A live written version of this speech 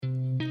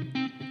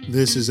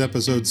This is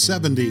episode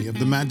 70 of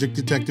the Magic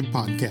Detective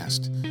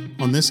Podcast.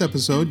 On this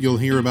episode, you'll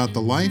hear about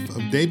the life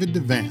of David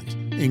Devant,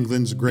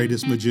 England's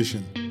greatest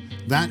magician.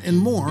 That and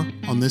more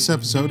on this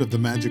episode of the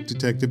Magic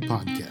Detective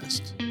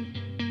Podcast.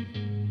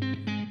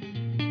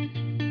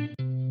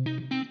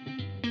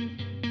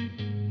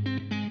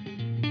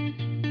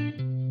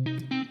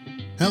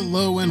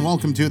 Hello and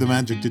welcome to the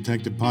Magic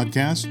Detective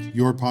Podcast,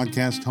 your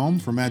podcast home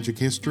for magic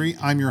history.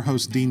 I'm your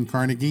host, Dean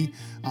Carnegie.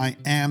 I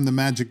am the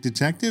Magic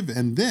Detective,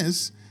 and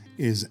this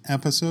is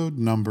episode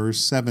number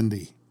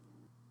 70.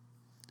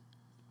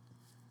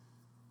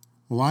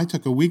 Well, I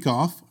took a week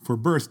off for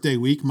birthday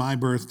week, my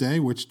birthday,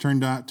 which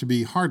turned out to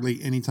be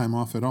hardly any time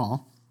off at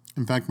all.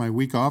 In fact, my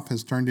week off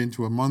has turned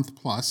into a month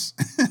plus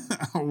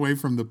away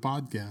from the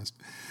podcast.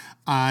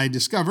 I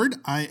discovered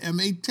I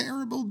am a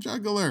terrible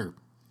juggler.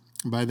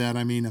 By that,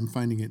 I mean I'm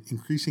finding it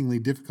increasingly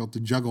difficult to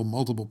juggle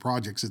multiple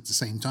projects at the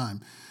same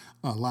time.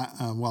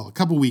 A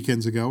couple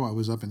weekends ago, I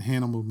was up in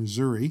Hannibal,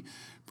 Missouri,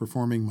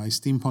 performing my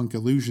Steampunk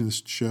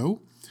Illusionist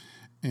show,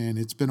 and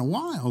it's been a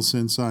while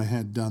since I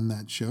had done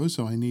that show,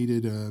 so I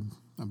needed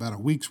about a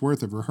week's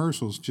worth of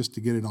rehearsals just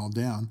to get it all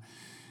down.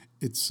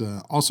 It's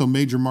also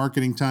major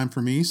marketing time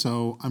for me,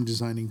 so I'm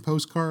designing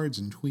postcards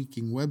and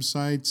tweaking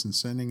websites and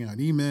sending out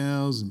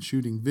emails and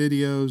shooting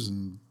videos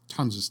and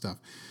tons of stuff.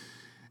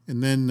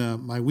 And then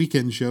my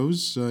weekend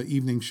shows,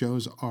 evening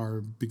shows,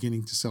 are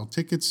beginning to sell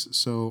tickets,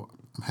 so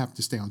I have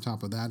to stay on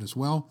top of that as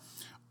well.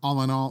 All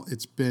in all,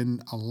 it's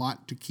been a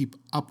lot to keep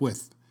up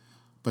with.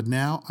 But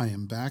now I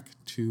am back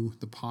to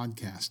the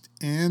podcast,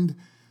 and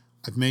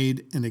I've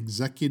made an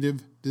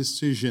executive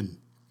decision.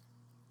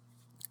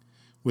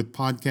 With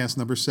podcast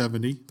number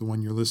 70, the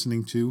one you're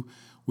listening to,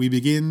 we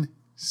begin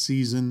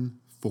season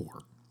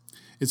 4.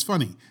 It's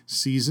funny,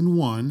 season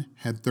 1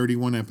 had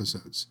 31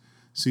 episodes.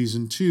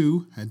 Season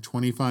 2 had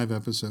 25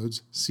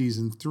 episodes.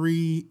 Season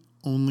 3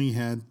 only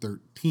had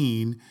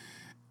 13.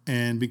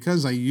 And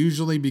because I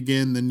usually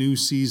begin the new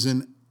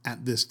season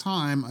at this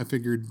time, I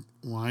figured,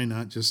 why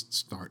not just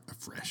start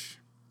afresh?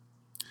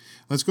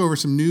 Let's go over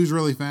some news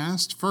really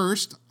fast.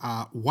 First,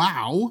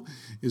 wow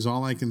is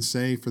all I can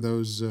say for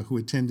those who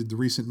attended the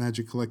recent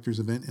Magic Collectors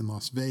event in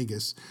Las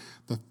Vegas.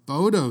 The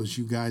photos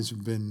you guys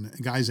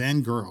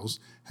and girls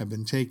have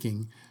been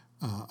taking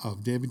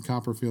of David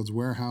Copperfield's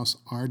warehouse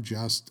are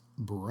just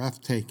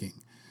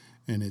breathtaking.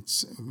 And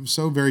it's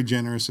so very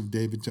generous of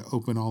David to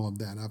open all of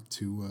that up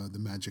to the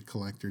Magic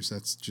Collectors.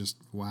 That's just,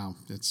 wow,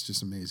 that's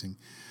just amazing.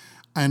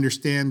 I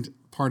understand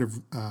part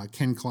of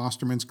Ken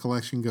Klosterman's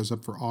collection goes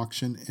up for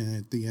auction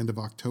at the end of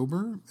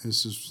October.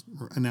 This is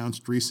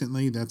announced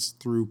recently. That's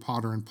through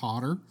Potter &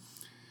 Potter.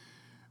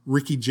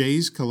 Ricky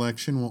Jay's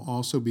collection will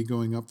also be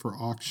going up for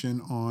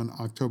auction on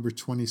October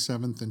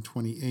 27th and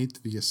 28th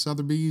via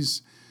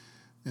Sotheby's.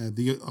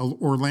 The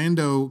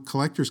Orlando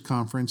Collectors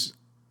Conference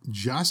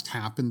just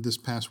happened this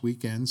past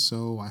weekend,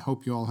 so I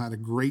hope you all had a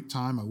great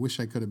time. I wish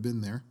I could have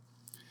been there.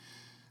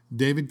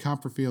 David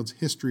Copperfield's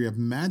History of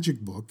Magic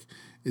book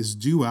is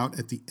due out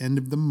at the end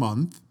of the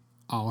month.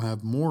 I'll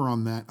have more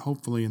on that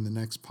hopefully in the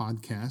next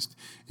podcast.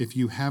 If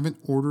you haven't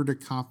ordered a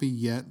copy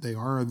yet, they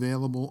are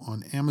available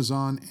on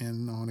Amazon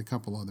and on a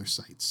couple other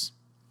sites.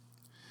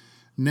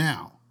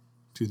 Now,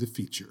 to the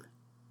feature.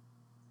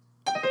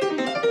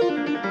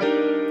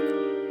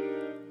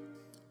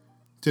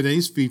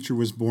 Today's feature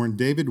was born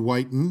David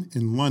Whiten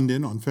in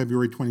London on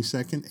February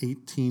 22nd,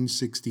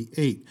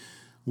 1868.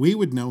 We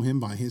would know him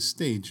by his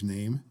stage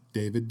name,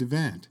 David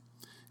Devant.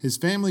 His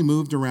family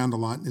moved around a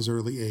lot in his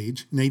early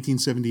age. In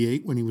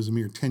 1878, when he was a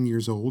mere 10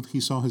 years old,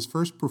 he saw his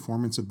first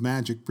performance of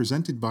magic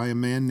presented by a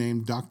man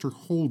named Dr.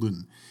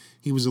 Holden.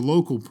 He was a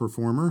local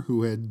performer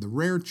who had the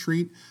rare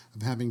treat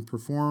of having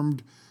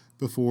performed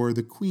before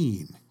the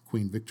Queen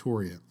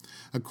Victoria.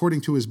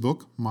 According to his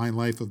book, My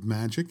Life of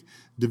Magic,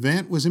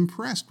 Devant was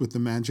impressed with the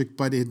magic,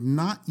 but it had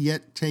not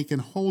yet taken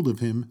hold of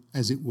him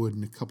as it would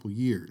in a couple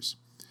years.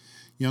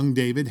 Young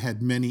David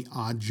had many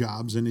odd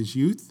jobs in his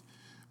youth.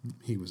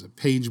 He was a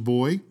page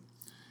boy.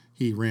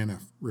 He ran a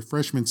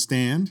refreshment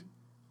stand.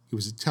 He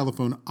was a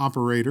telephone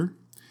operator.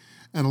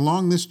 And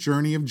along this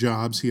journey of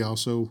jobs, he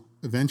also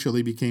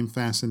eventually became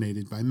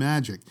fascinated by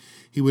magic.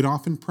 He would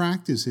often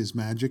practice his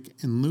magic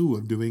in lieu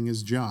of doing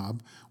his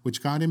job,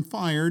 which got him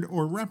fired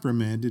or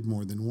reprimanded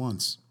more than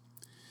once.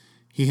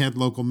 He had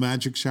local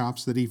magic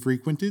shops that he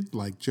frequented,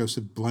 like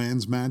Joseph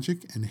Bland's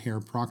Magic and Herr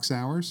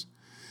Proxauer's.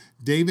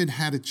 David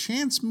had a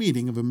chance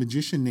meeting of a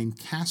magician named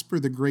Casper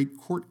the Great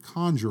Court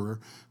Conjurer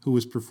who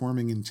was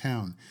performing in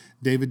town.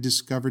 David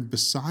discovered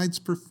besides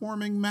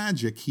performing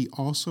magic, he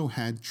also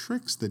had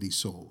tricks that he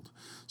sold.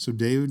 So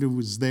David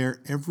was there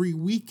every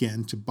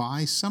weekend to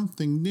buy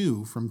something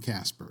new from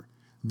Casper.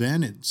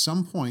 Then at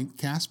some point,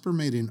 Casper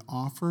made an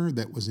offer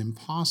that was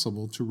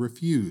impossible to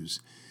refuse.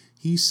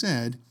 He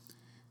said,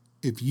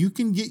 "If you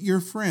can get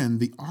your friend,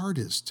 the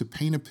artist, to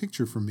paint a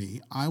picture for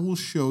me, I will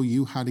show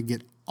you how to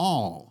get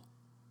all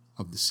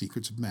of the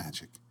secrets of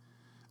magic."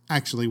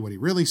 Actually, what he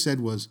really said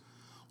was,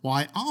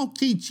 "Why, I'll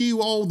teach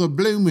you all the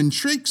bloomin'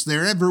 tricks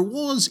there ever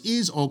was,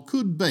 is, or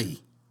could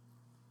be."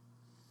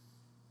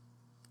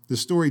 The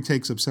story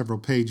takes up several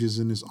pages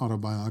in his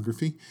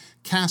autobiography.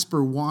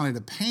 Casper wanted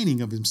a painting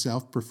of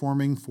himself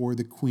performing for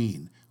the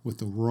Queen, with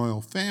the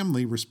royal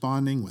family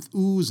responding with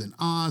oohs and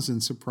ahs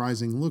and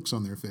surprising looks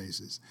on their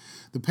faces.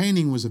 The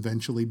painting was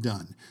eventually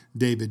done.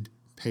 David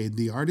paid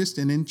the artist,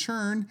 and in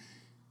turn,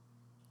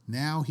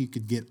 now he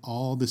could get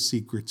all the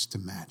secrets to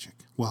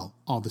magic. Well,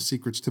 all the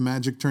secrets to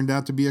magic turned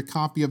out to be a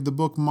copy of the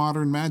book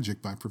Modern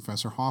Magic by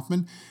Professor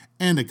Hoffman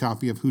and a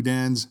copy of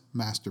Houdin's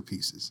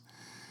masterpieces.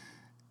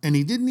 And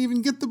he didn't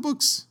even get the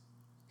books.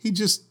 He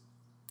just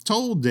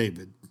told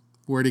David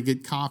where to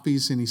get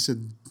copies, and he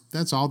said,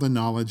 that's all the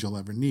knowledge you'll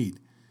ever need.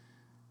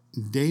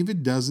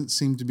 David doesn't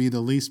seem to be the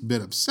least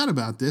bit upset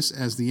about this,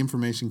 as the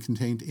information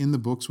contained in the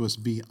books was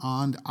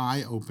beyond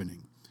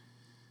eye-opening.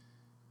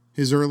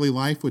 His early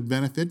life would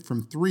benefit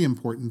from three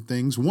important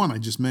things. One I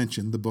just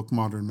mentioned, the book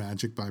Modern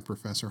Magic by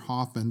Professor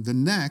Hoffman. The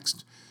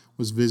next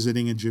was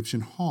visiting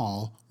Egyptian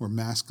Hall, where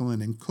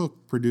Maskelyne and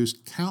Cook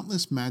produced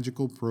countless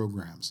magical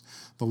programs.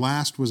 The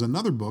last was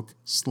another book,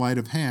 Sleight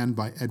of Hand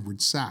by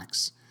Edward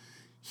Sachs.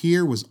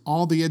 Here was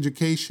all the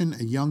education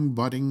a young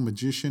budding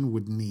magician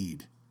would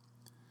need.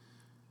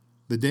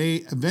 The day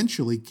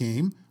eventually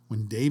came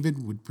when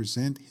David would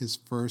present his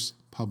first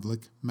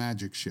public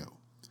magic show.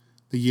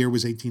 The year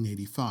was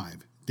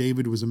 1885.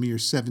 David was a mere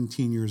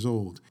 17 years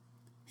old.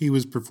 He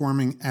was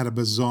performing at a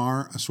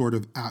bazaar, a sort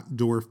of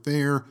outdoor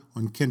fair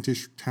on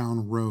Kentish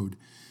Town Road.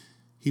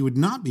 He would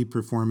not be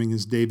performing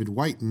as David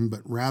Whiten,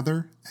 but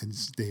rather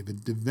as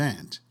David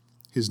Devant,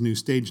 his new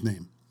stage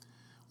name.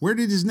 Where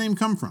did his name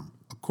come from?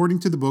 According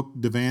to the book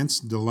Devant's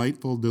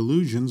Delightful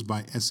Delusions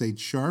by S.H.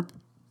 Sharp,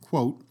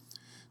 quote,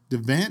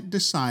 Devant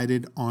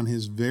decided on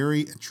his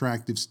very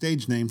attractive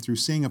stage name through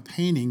seeing a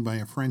painting by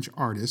a French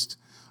artist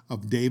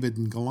of David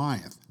and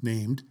Goliath,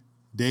 named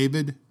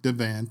David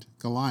Devant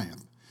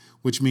Goliath,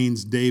 which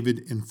means David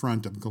in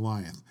front of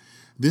Goliath.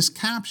 This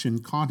caption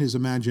caught his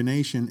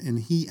imagination, and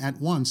he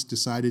at once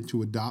decided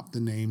to adopt the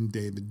name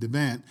David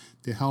Devant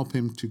to help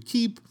him to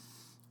keep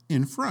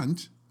in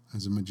front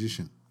as a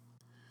magician.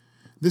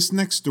 This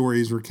next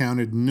story is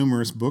recounted in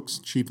numerous books,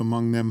 chief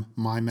among them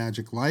My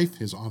Magic Life,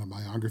 his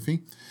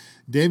autobiography.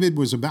 David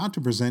was about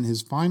to present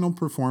his final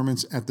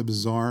performance at the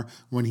bazaar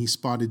when he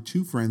spotted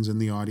two friends in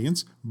the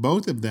audience.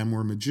 Both of them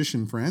were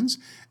magician friends,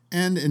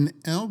 and an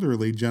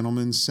elderly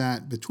gentleman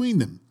sat between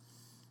them.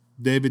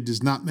 David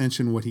does not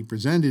mention what he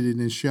presented in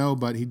his show,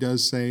 but he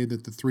does say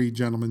that the three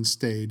gentlemen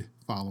stayed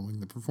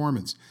following the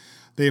performance.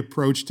 They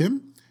approached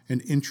him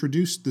and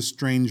introduced the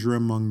stranger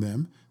among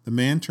them. The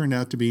man turned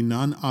out to be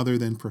none other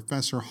than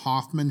Professor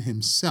Hoffman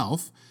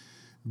himself.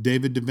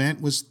 David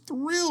Devant was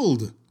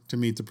thrilled to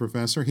meet the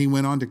professor. He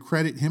went on to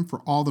credit him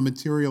for all the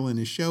material in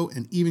his show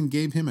and even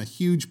gave him a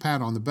huge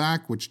pat on the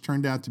back, which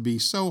turned out to be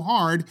so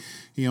hard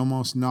he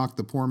almost knocked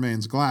the poor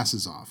man's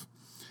glasses off.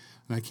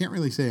 And I can't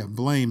really say I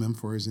blame him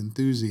for his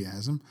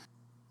enthusiasm.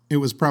 It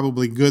was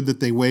probably good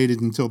that they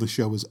waited until the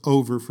show was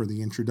over for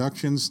the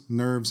introductions.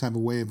 Nerves have a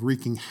way of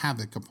wreaking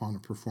havoc upon a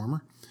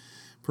performer.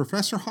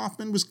 Professor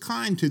Hoffman was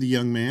kind to the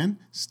young man,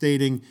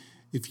 stating,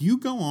 "If you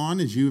go on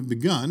as you have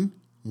begun,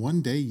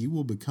 one day you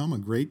will become a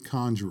great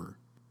conjurer."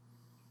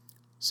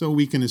 So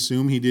we can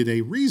assume he did a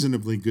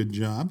reasonably good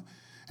job.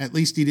 At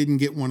least he didn't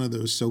get one of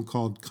those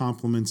so-called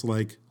compliments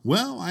like,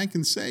 "Well, I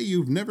can say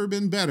you've never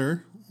been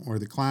better," or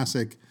the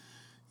classic,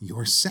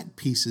 "Your set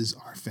pieces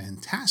are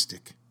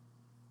fantastic."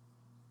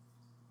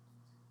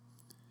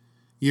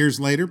 Years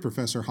later,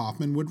 Professor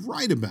Hoffman would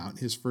write about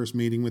his first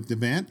meeting with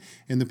Devant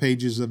in the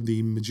pages of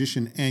the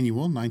Magician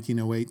Annual,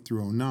 1908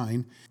 through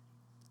 09.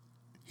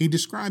 He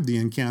described the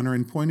encounter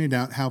and pointed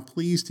out how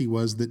pleased he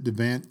was that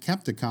Devant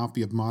kept a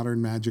copy of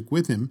Modern Magic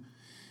with him.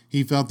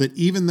 He felt that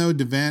even though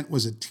Devant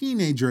was a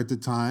teenager at the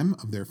time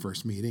of their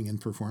first meeting and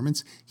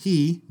performance,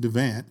 he,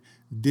 Devant,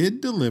 did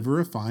deliver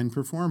a fine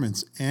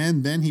performance.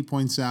 And then he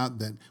points out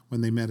that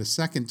when they met a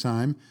second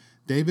time,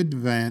 David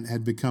Devant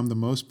had become the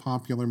most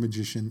popular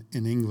magician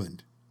in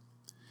England.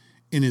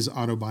 In his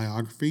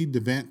autobiography,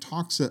 Devant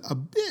talks a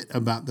bit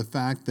about the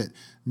fact that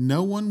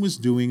no one was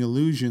doing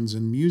illusions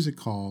in music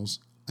halls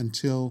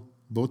until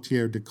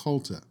Bautier de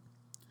Colta.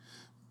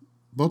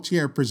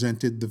 Bautier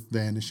presented The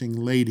Vanishing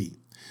Lady.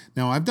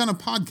 Now, I've done a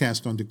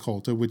podcast on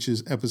Decolta, which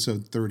is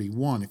episode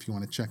 31, if you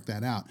want to check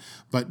that out.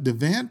 But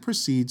Devant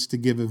proceeds to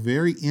give a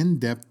very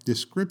in-depth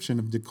description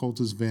of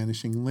Decolta's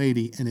Vanishing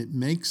Lady, and it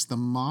makes the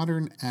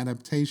modern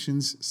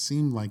adaptations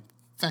seem like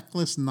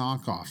feckless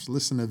knockoffs.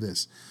 Listen to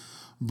this.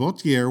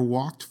 Bautier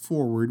walked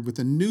forward with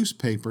a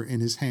newspaper in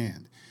his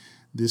hand.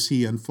 This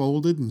he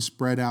unfolded and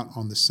spread out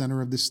on the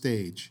center of the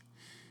stage.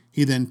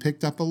 He then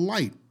picked up a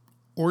light,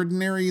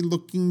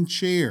 ordinary-looking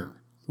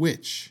chair,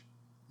 which,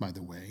 by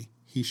the way,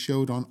 he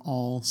showed on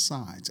all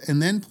sides,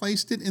 and then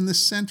placed it in the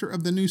center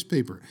of the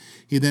newspaper.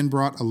 He then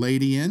brought a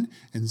lady in,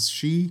 and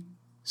she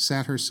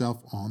sat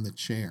herself on the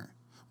chair.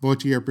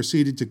 Bautier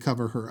proceeded to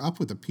cover her up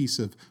with a piece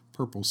of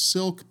purple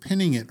silk,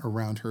 pinning it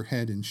around her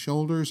head and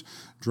shoulders,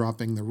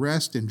 dropping the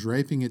rest and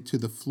draping it to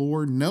the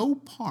floor. No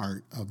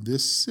part of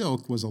this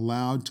silk was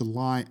allowed to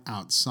lie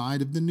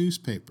outside of the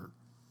newspaper.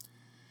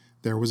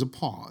 There was a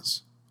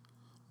pause.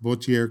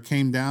 Bautier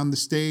came down the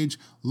stage,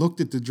 looked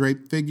at the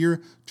draped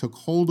figure, took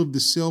hold of the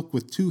silk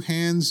with two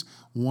hands,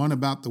 one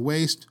about the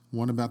waist,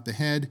 one about the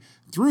head,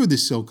 threw the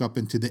silk up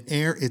into the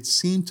air. It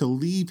seemed to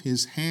leave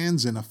his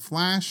hands in a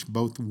flash.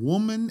 Both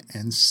woman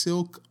and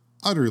silk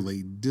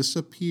utterly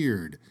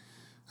disappeared.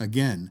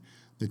 Again,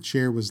 the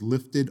chair was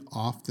lifted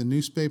off the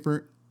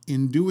newspaper.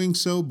 In doing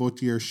so,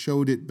 Bautier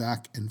showed it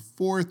back and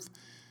forth.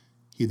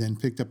 He then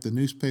picked up the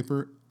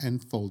newspaper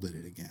and folded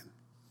it again.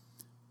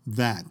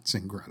 That's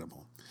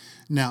incredible.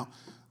 Now,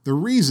 the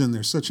reason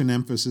there's such an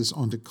emphasis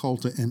on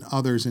Decollete and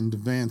others in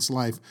Devant's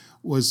life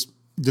was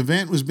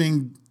Devant was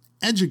being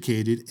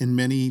educated in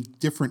many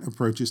different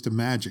approaches to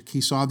magic.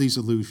 He saw these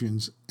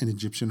illusions in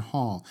Egyptian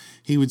Hall.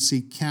 He would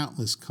see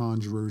countless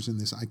conjurers in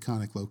this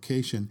iconic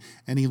location,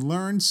 and he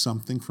learned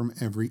something from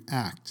every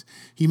act.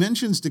 He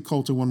mentions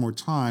Decollete one more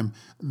time,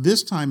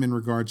 this time in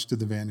regards to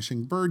the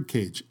vanishing bird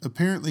cage.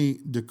 Apparently,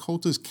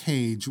 Decollete's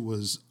cage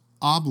was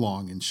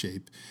oblong in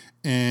shape,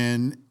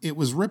 and it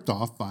was ripped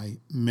off by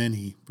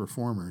many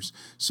performers.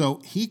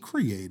 So he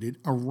created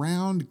a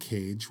round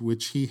cage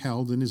which he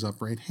held in his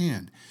upright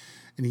hand,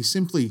 and he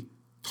simply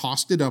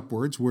tossed it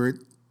upwards where it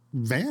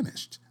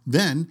vanished.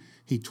 Then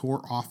he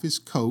tore off his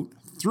coat,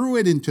 threw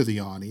it into the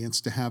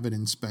audience to have it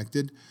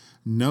inspected.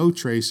 No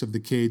trace of the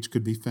cage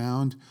could be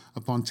found.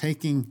 Upon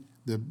taking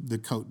the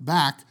coat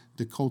back,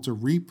 Decollete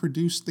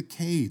reproduced the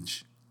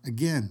cage.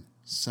 Again,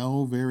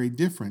 so very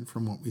different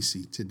from what we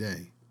see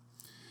today.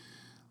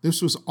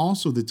 This was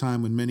also the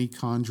time when many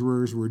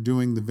conjurers were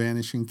doing the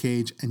vanishing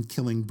cage and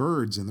killing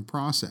birds in the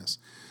process.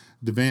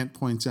 Devant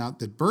points out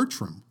that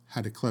Bertram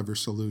had a clever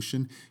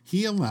solution.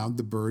 He allowed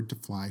the bird to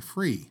fly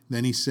free.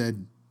 Then he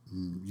said,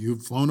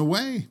 "You've flown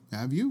away,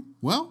 have you?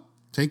 Well,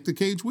 take the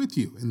cage with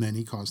you." And then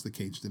he caused the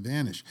cage to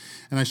vanish.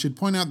 And I should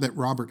point out that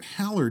Robert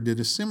Haller did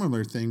a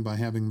similar thing by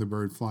having the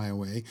bird fly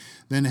away.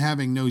 Then,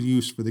 having no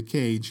use for the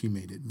cage, he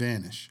made it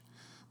vanish.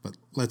 But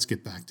let's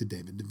get back to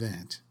David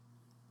Devant.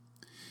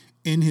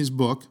 In his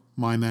book,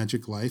 My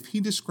Magic Life, he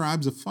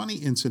describes a funny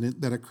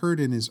incident that occurred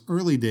in his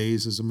early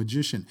days as a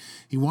magician.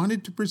 He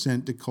wanted to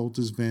present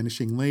Decollete's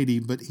vanishing lady,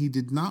 but he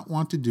did not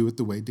want to do it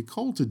the way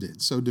Decollete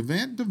did. So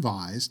Devant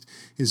devised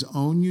his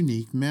own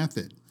unique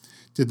method.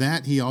 To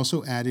that, he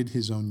also added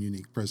his own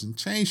unique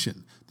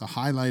presentation, the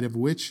highlight of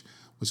which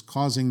was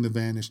causing the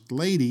vanished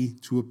lady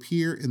to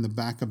appear in the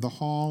back of the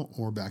hall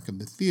or back of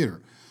the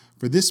theater.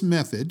 For this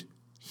method,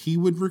 he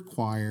would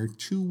require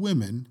two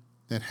women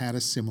that had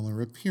a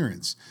similar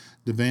appearance.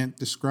 Devant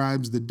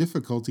describes the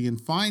difficulty in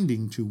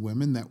finding two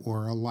women that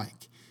were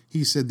alike.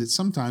 He said that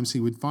sometimes he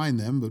would find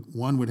them, but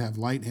one would have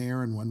light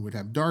hair and one would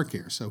have dark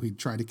hair. So he'd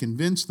try to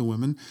convince the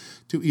women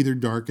to either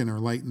darken or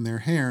lighten their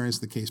hair, as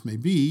the case may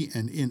be,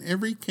 and in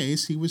every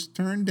case he was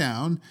turned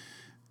down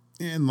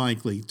and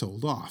likely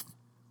told off.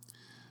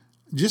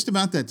 Just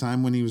about that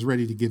time, when he was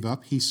ready to give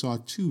up, he saw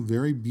two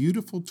very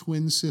beautiful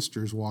twin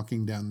sisters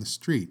walking down the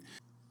street.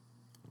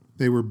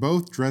 They were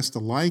both dressed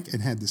alike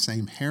and had the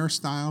same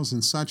hairstyles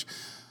and such,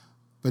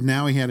 but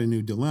now he had a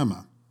new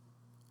dilemma: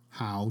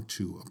 how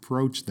to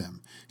approach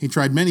them. He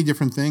tried many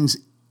different things,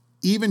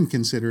 even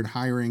considered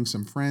hiring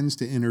some friends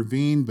to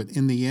intervene, but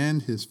in the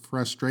end, his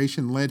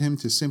frustration led him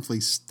to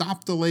simply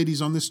stop the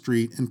ladies on the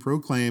street and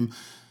proclaim,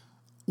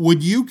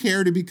 "Would you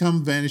care to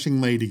become vanishing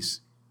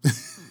ladies?"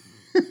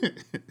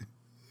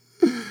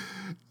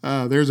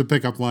 There's a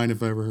pickup line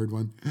if I ever heard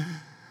one.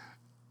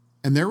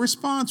 And their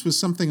response was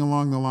something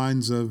along the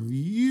lines of,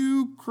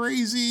 "You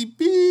crazy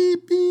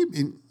beep, beep."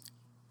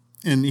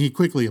 And he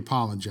quickly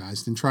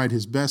apologized and tried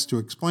his best to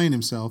explain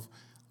himself.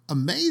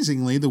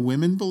 Amazingly, the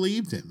women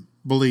believed him,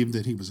 believed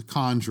that he was a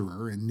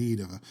conjurer in need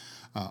of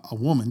a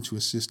woman to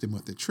assist him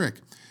with the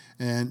trick.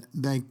 And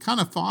they kind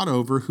of fought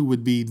over who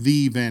would be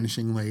the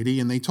vanishing lady,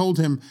 and they told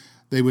him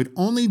they would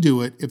only do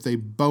it if they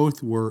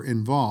both were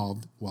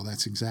involved. Well,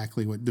 that's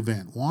exactly what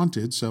Devant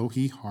wanted, so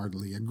he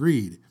heartily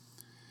agreed.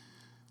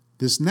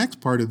 This next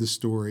part of the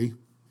story,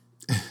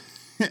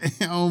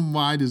 oh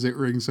my, does it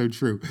ring so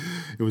true.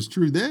 It was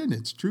true then,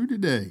 it's true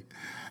today.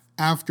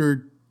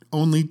 After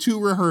only 2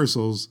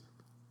 rehearsals,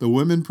 the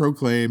women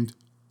proclaimed,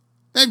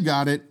 "They've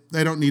got it.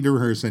 They don't need to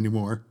rehearse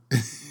anymore."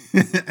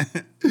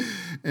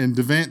 And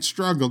Devant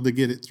struggled to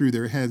get it through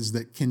their heads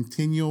that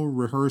continual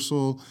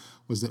rehearsal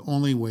was the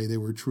only way they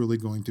were truly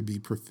going to be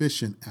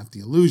proficient at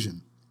the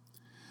illusion.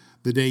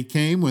 The day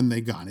came when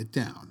they got it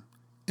down.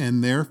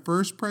 And their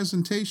first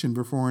presentation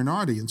before an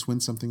audience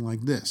went something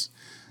like this.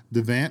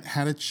 Devant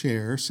had a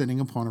chair sitting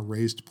upon a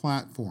raised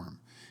platform.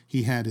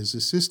 He had his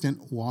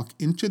assistant walk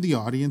into the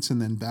audience and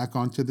then back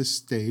onto the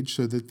stage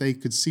so that they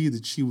could see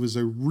that she was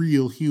a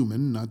real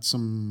human, not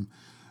some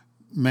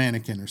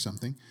mannequin or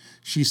something.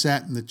 She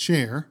sat in the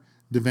chair.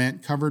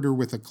 Devant covered her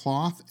with a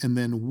cloth and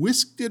then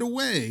whisked it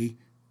away,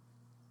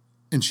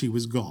 and she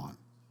was gone.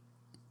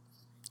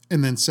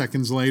 And then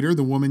seconds later,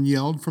 the woman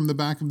yelled from the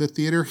back of the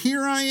theater,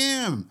 "Here I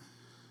am!"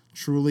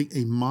 Truly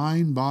a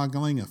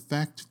mind-boggling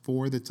effect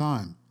for the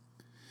time.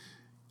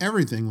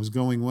 Everything was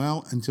going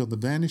well until the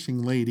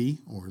vanishing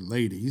lady, or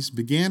ladies,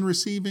 began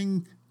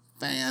receiving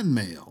fan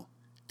mail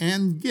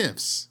and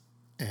gifts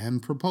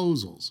and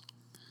proposals.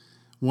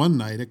 One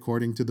night,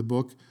 according to the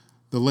book,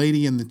 the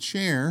lady in the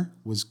chair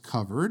was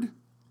covered,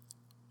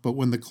 but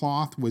when the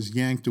cloth was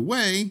yanked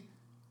away,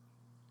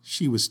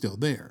 she was still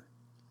there.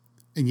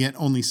 And yet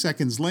only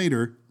seconds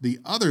later, the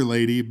other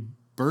lady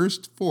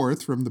burst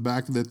forth from the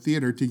back of the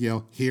theater to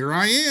yell, "Here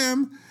I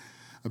am!"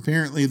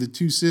 Apparently, the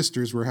two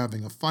sisters were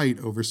having a fight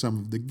over some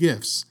of the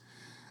gifts.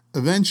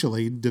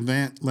 Eventually,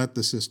 Devant let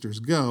the sisters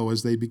go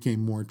as they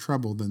became more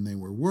trouble than they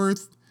were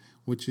worth,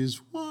 which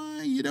is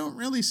why you don't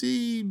really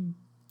see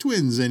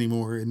twins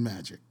anymore in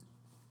magic.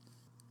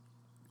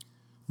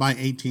 By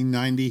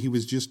 1890, he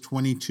was just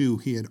 22.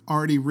 He had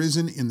already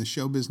risen in the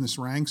show business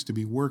ranks to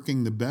be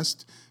working the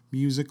best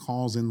music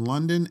halls in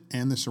London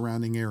and the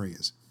surrounding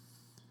areas.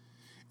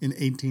 In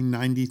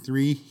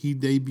 1893, he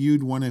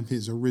debuted one of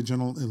his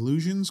original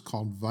illusions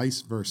called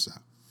Vice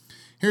Versa.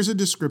 Here's a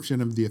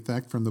description of the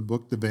effect from the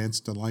book Devant's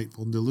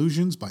Delightful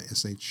Delusions by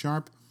S.H.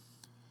 Sharp.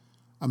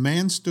 A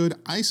man stood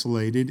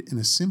isolated in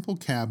a simple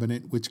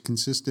cabinet which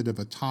consisted of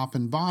a top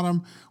and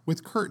bottom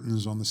with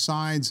curtains on the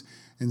sides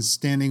and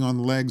standing on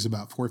legs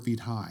about 4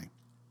 feet high.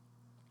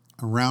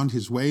 Around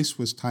his waist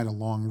was tied a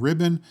long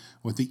ribbon,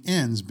 with the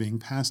ends being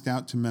passed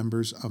out to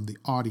members of the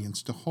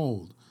audience to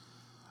hold.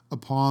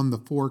 Upon the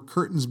 4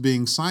 curtains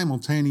being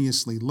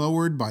simultaneously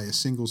lowered by a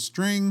single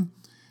string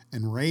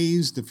and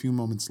raised a few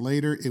moments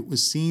later, it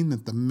was seen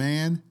that the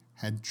man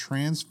had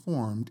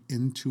transformed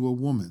into a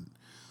woman.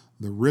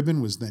 The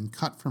ribbon was then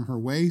cut from her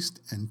waist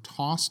and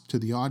tossed to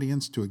the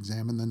audience to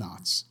examine the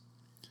knots.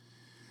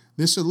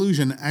 This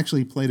illusion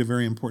actually played a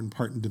very important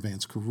part in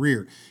Devant's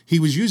career. He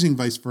was using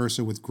Vice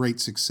Versa with great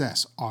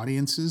success.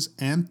 Audiences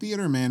and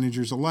theater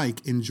managers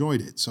alike enjoyed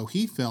it, so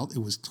he felt it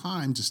was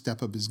time to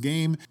step up his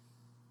game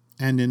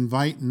and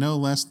invite no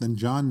less than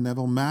John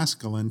Neville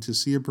Maskelyne to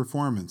see a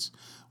performance,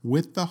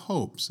 with the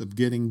hopes of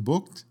getting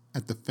booked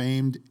at the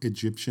famed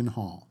Egyptian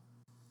Hall.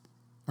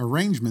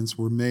 Arrangements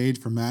were made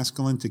for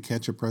Maskelyne to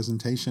catch a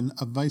presentation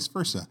of Vice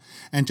Versa,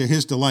 and to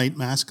his delight,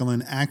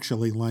 Maskelyne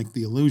actually liked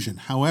the illusion.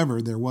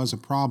 However, there was a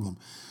problem.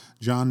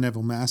 John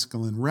Neville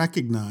Maskelyne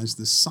recognized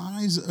the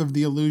size of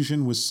the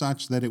illusion was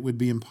such that it would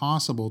be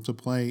impossible to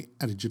play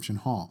at Egyptian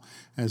Hall,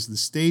 as the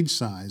stage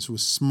size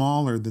was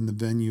smaller than the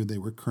venue they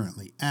were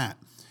currently at.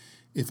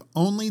 If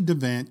only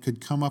Devant could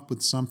come up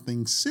with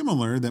something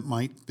similar that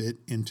might fit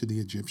into the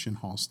Egyptian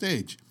Hall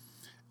stage.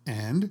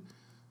 And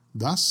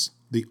thus,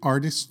 the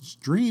artist's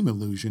dream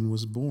illusion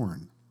was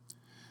born.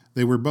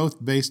 They were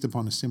both based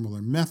upon a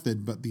similar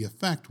method, but the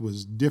effect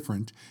was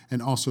different, and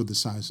also the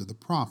size of the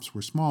props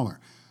were smaller.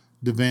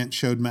 Devant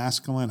showed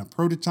Maskelyne a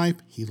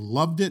prototype, he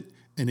loved it,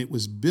 and it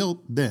was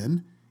built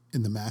then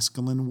in the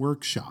Maskelyne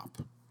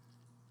workshop.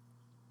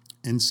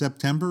 In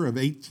September of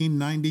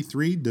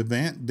 1893,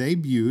 Devant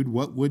debuted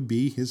what would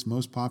be his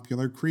most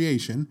popular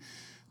creation,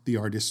 The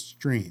Artist's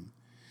Dream.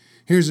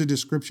 Here's a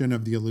description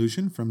of the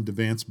illusion from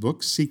Devant's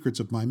book, Secrets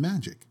of My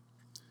Magic.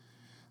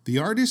 The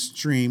Artist's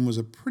Dream was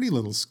a pretty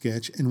little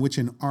sketch in which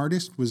an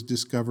artist was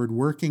discovered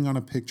working on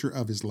a picture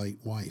of his late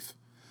wife.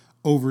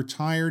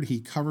 Overtired, he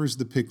covers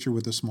the picture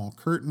with a small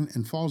curtain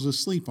and falls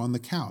asleep on the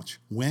couch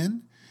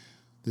when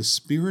the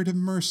spirit of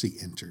Mercy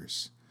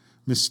enters,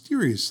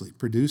 mysteriously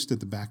produced at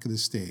the back of the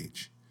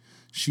stage.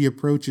 She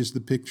approaches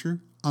the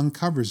picture,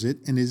 uncovers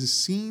it, and is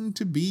seen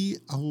to be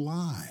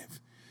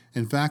alive.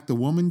 In fact, the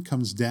woman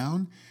comes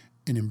down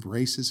and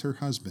embraces her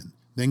husband,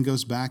 then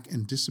goes back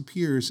and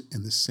disappears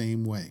in the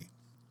same way.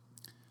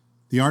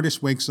 The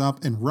artist wakes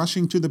up and,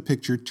 rushing to the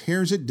picture,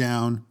 tears it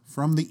down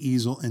from the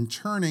easel and,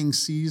 turning,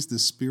 sees the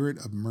spirit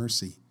of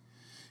Mercy.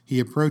 He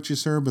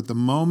approaches her, but the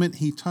moment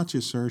he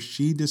touches her,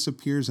 she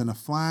disappears in a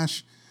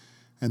flash,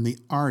 and the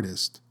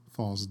artist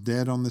falls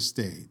dead on the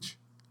stage.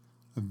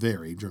 A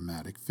very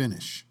dramatic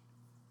finish.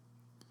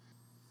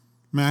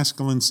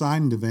 Maskelyne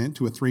signed Devant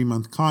to a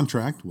 3-month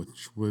contract,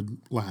 which would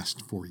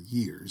last for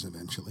years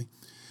eventually.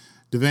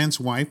 Devant's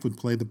wife would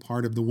play the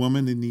part of the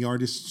woman in The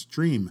Artist's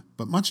Dream,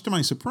 but much to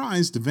my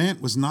surprise, Devant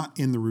was not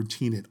in the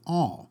routine at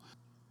all.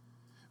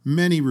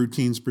 Many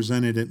routines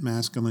presented at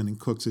Maskelyne and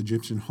Cook's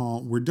Egyptian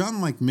Hall were done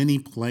like mini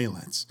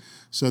playlets,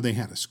 so they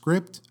had a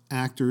script,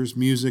 actors,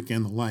 music,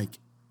 and the like.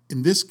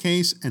 In this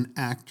case, an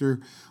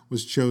actor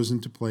was chosen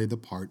to play the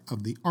part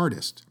of the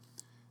artist.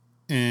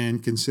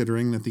 And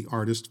considering that the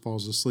artist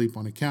falls asleep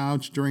on a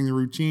couch during the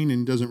routine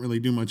and doesn't really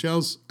do much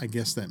else, I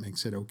guess that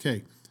makes it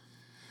okay.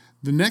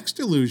 The next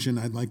illusion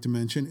I'd like to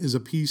mention is a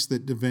piece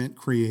that Devant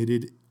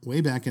created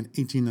way back in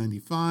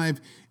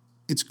 1895.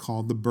 It's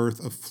called The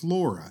Birth of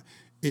Flora.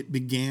 It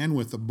began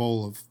with a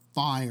bowl of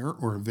fire,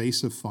 or a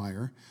vase of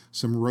fire.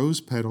 Some rose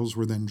petals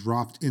were then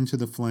dropped into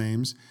the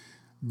flames.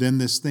 Then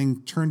this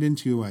thing turned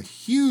into a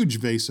huge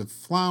vase of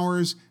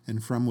flowers,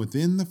 and from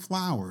within the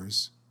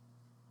flowers,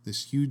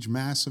 this huge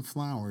mass of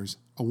flowers,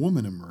 a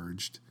woman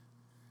emerged.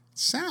 It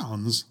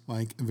sounds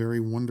like a very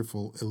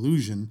wonderful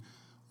illusion,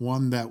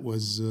 one that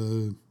was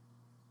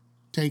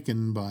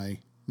taken by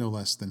no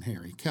less than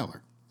Harry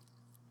Keller.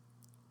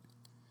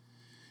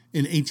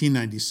 In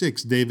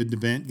 1896, David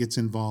Devant gets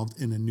involved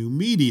in a new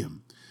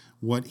medium,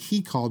 what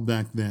he called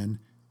back then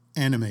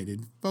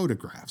animated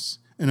photographs,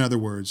 in other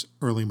words,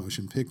 early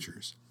motion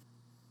pictures.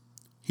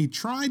 He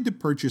tried to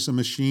purchase a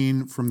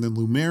machine from the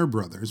Lumiere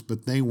brothers,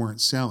 but they weren't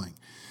selling.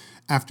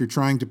 After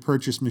trying to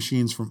purchase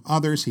machines from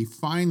others, he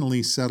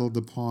finally settled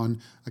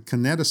upon a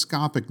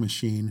kinetoscopic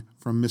machine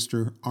from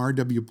Mr.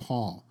 R.W.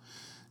 Paul.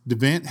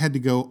 Devant had to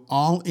go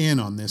all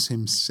in on this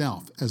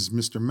himself, as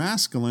Mr.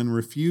 Maskelyne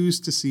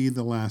refused to see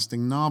the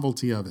lasting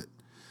novelty of it.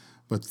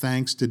 But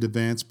thanks to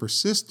Devant's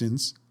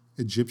persistence,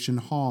 Egyptian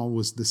Hall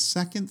was the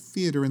second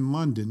theater in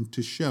London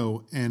to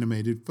show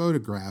animated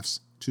photographs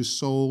to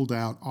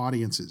sold-out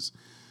audiences,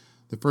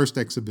 the first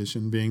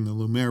exhibition being the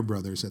Lumiere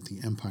brothers at the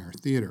Empire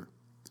Theater.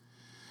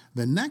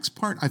 The next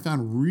part I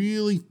found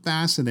really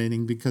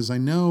fascinating because I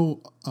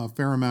know a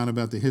fair amount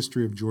about the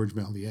history of George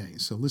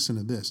Méliès. So listen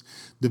to this.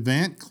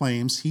 Devant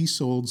claims he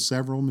sold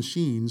several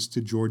machines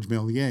to George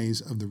Méliès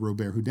of the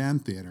Robert Houdin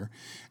Theater,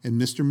 and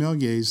Mr.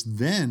 Méliès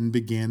then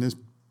began his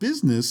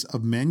business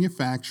of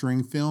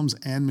manufacturing films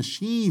and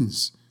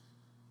machines.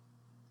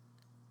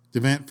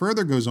 Devant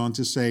further goes on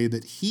to say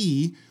that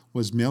he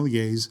was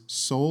Méliès'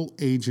 sole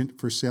agent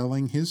for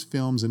selling his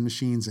films and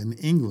machines in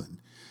England.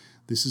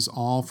 This is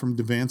all from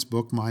Devant's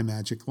book, My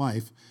Magic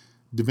Life.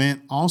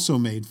 Devant also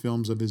made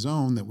films of his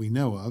own that we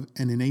know of,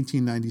 and in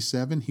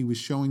 1897 he was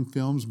showing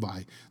films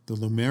by the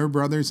Lumiere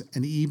brothers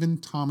and even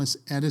Thomas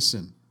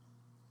Edison.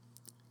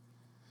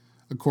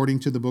 According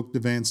to the book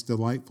Devant's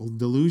Delightful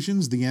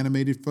Delusions, the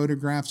animated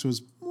photographs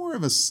was more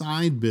of a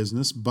side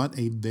business, but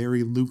a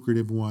very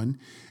lucrative one.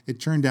 It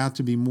turned out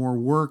to be more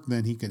work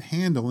than he could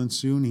handle, and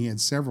soon he had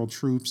several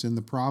troupes in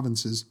the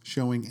provinces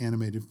showing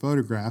animated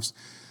photographs.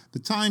 The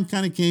time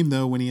kind of came,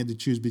 though, when he had to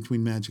choose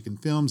between magic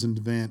and films, and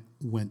Devant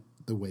went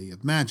the way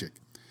of magic.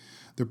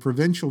 The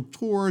provincial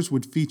tours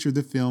would feature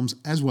the films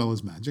as well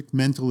as magic,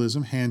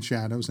 mentalism, hand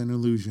shadows, and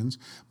illusions.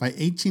 By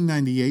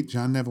 1898,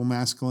 John Neville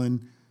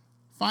Maskelyne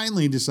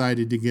finally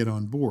decided to get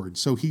on board,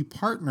 so he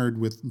partnered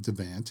with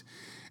Devant.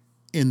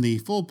 In the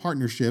full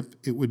partnership,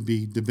 it would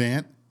be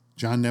Devant,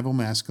 John Neville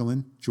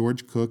Maskelyne,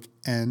 George Cook,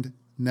 and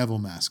Neville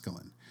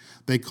Maskelyne.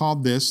 They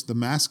called this the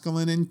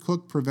Maskelyne and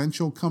Cook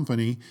Provincial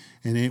Company,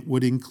 and it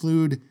would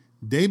include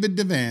David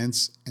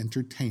Devant's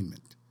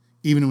Entertainment.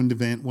 Even when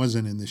Devant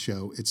wasn't in the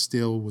show, it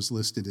still was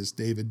listed as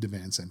David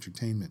Devant's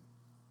Entertainment.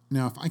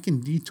 Now, if I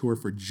can detour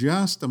for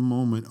just a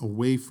moment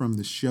away from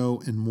the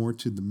show and more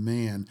to the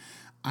man,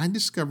 I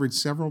discovered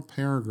several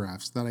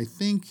paragraphs that I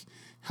think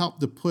helped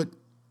to put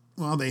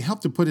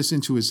us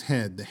into his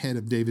head, the head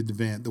of David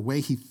Devant, the way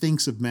he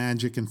thinks of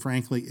magic and,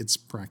 frankly, its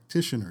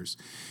practitioners.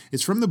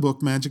 It's from the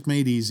book Magic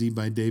Made Easy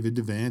by David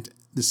Devant.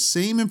 The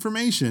same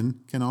information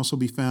can also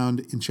be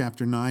found in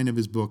Chapter 9 of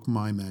his book,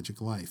 My Magic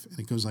Life. And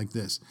it goes like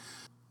this.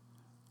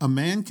 A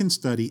man can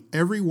study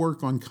every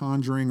work on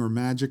conjuring or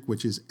magic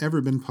which has ever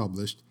been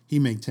published. He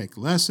may take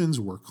lessons,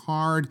 work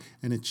hard,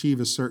 and achieve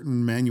a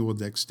certain manual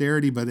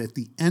dexterity, but at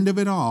the end of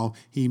it all,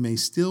 he may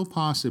still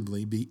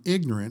possibly be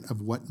ignorant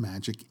of what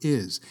magic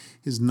is.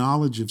 His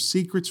knowledge of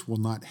secrets will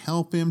not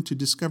help him to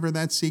discover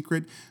that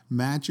secret.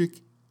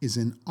 Magic is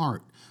an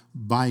art,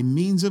 by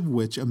means of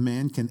which a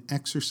man can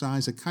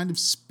exercise a kind of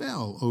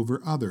spell over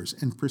others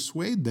and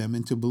persuade them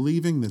into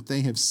believing that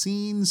they have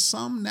seen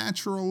some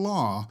natural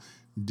law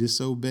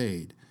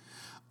disobeyed.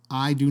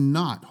 I do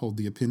not hold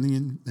the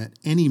opinion that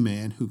any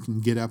man who can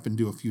get up and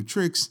do a few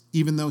tricks,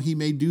 even though he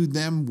may do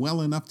them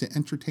well enough to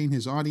entertain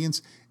his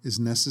audience, is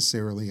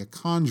necessarily a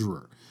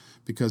conjurer,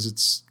 because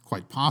it's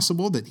quite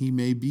possible that he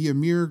may be a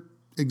mere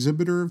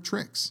exhibitor of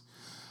tricks.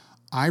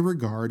 I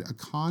regard a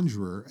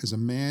conjurer as a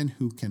man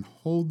who can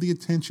hold the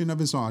attention of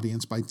his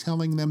audience by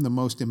telling them the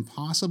most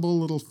impossible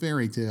little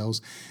fairy tales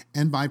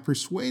and by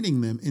persuading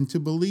them into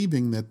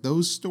believing that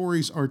those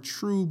stories are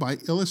true by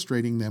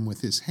illustrating them with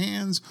his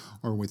hands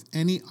or with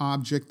any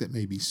object that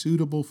may be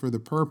suitable for the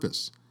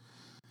purpose.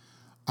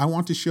 I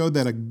want to show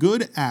that a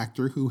good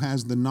actor who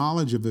has the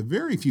knowledge of a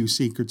very few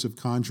secrets of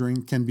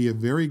conjuring can be a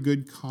very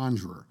good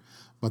conjurer,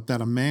 but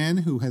that a man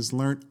who has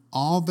learnt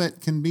all that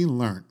can be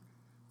learnt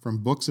from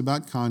books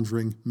about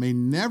conjuring may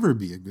never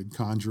be a good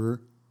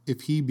conjurer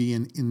if he be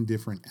an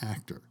indifferent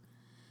actor.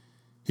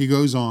 He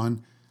goes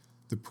on,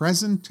 the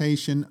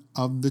presentation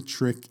of the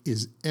trick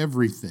is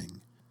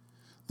everything.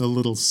 The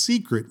little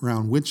secret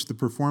round which the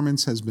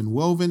performance has been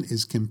woven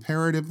is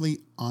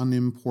comparatively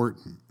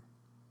unimportant.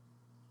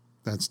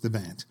 That's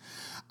Devant.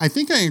 I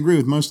think I agree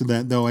with most of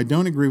that, though I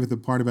don't agree with the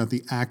part about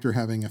the actor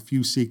having a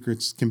few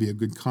secrets can be a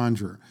good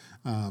conjurer.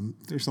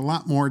 There's a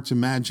lot more to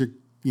magic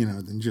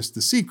than just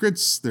the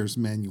secrets. There's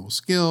manual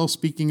skill,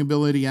 speaking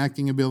ability,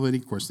 acting ability.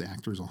 Of course, the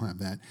actors will have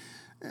that.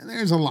 And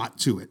there's a lot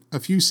to it. A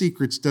few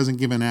secrets doesn't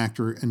give an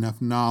actor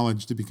enough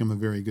knowledge to become a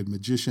very good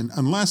magician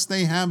unless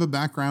they have a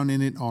background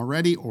in it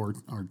already or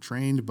are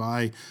trained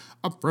by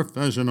a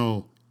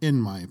professional,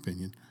 in my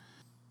opinion.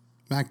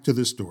 Back to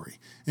the story.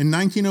 In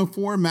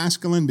 1904,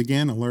 Maskelyne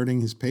began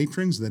alerting his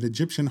patrons that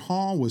Egyptian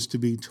Hall was to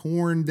be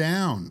torn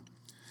down.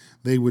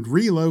 They would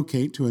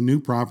relocate to a new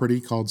property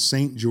called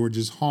St.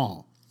 George's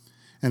Hall.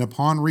 And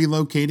upon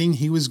relocating,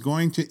 he was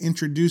going to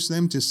introduce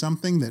them to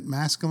something that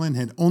Maskelyne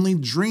had only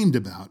dreamed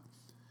about,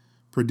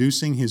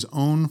 producing his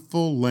own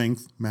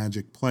full-length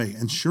magic play.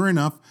 And sure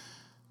enough,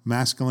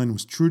 Maskelyne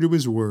was true to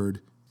his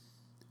word.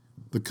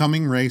 The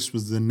Coming Race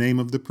was the name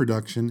of the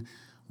production,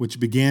 which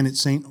began at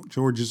St.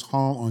 George's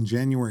Hall on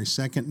January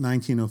 2nd,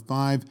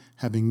 1905,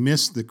 having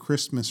missed the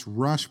Christmas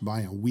rush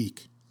by a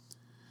week.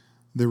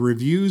 The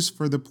reviews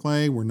for the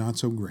play were not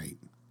so great.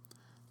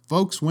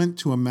 Folks went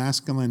to a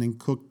Maskelyne and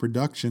Cook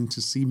production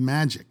to see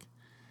magic,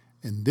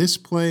 and this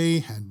play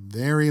had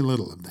very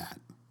little of that.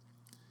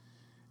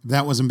 If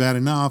that wasn't bad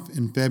enough,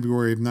 in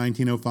February of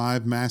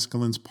 1905,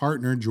 Maskelyne's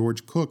partner,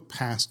 George Cook,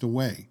 passed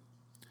away.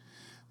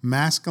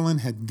 Maskelyne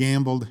had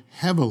gambled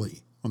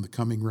heavily on The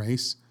Coming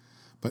Race,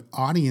 but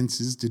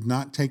audiences did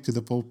not take to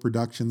the full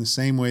production the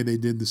same way they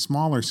did the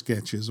smaller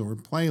sketches or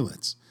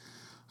playlets.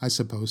 I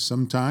suppose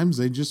sometimes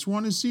they just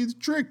want to see the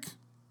trick.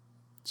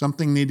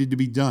 Something needed to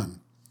be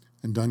done,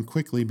 and done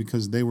quickly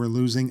because they were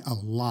losing a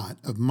lot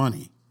of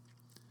money.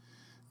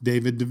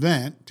 David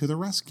Devant to the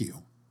rescue.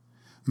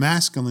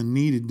 Maskelyne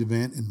needed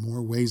Devant in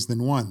more ways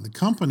than one. The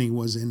company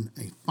was in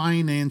a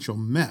financial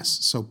mess,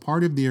 so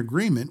part of the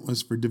agreement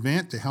was for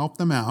Devant to help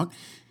them out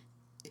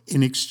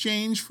in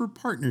exchange for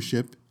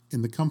partnership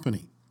in the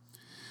company.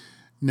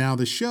 Now,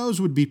 the shows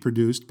would be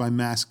produced by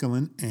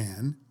Maskelyne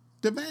and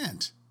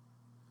Devant.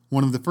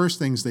 One of the first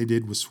things they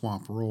did was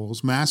swap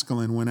roles.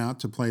 Maskelyne went out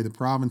to play the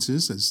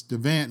provinces, as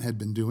Devant had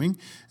been doing,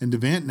 and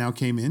Devant now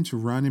came in to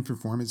run and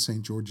perform at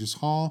St. George's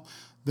Hall,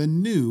 the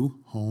new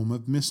home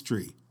of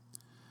mystery.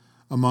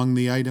 Among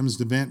the items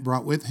Devant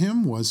brought with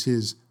him was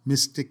his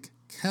mystic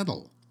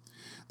kettle.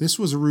 This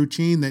was a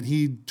routine that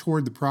he'd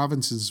toured the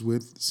provinces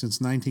with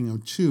since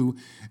 1902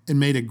 and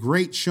made a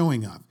great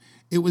showing of.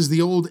 It was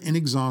the old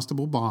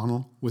inexhaustible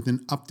bottle with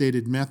an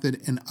updated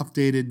method and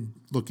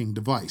updated-looking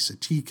device, a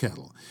tea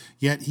kettle.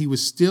 Yet he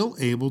was still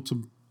able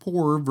to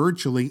pour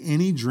virtually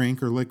any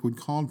drink or liquid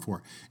called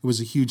for. It was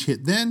a huge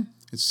hit then.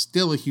 It's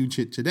still a huge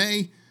hit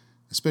today,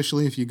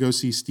 especially if you go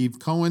see Steve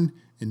Cohen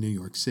in New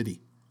York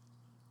City.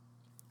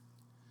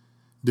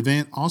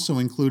 Devant also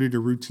included a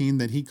routine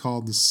that he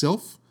called the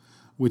sylph,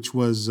 which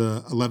was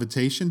a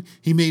levitation.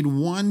 He made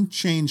one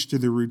change to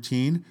the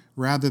routine.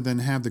 Rather than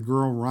have the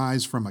girl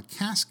rise from a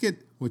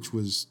casket, which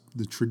was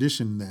the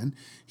tradition then,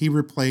 he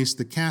replaced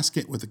the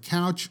casket with a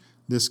couch,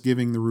 thus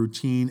giving the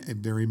routine a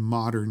very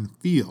modern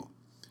feel.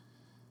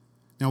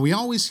 Now, we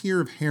always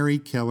hear of Harry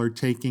Keller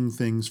taking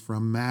things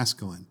from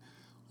Maskelyne.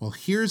 Well,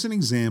 here's an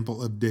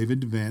example of David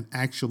Devant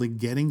actually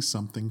getting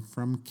something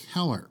from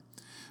Keller.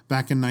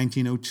 Back in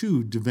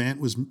 1902, Devant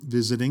was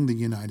visiting the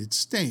United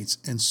States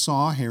and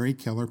saw Harry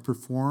Keller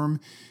perform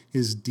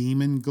his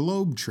demon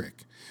globe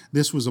trick.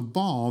 This was a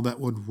ball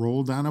that would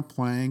roll down a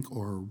plank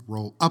or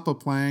roll up a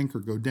plank or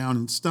go down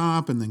and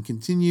stop and then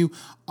continue,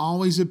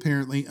 always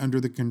apparently under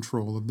the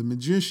control of the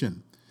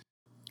magician.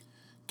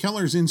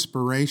 Keller's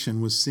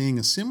inspiration was seeing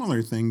a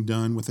similar thing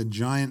done with a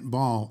giant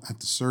ball at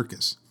the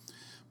circus.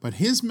 But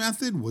his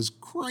method was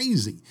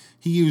crazy.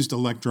 He used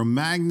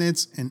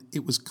electromagnets and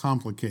it was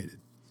complicated.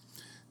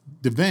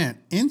 Devant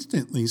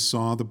instantly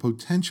saw the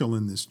potential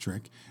in this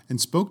trick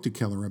and spoke to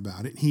Keller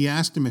about it. He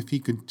asked him if he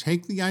could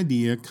take the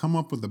idea, come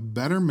up with a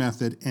better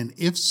method, and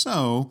if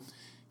so,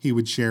 he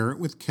would share it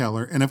with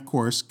Keller, and of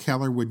course,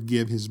 Keller would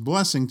give his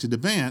blessing to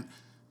Devant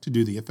to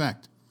do the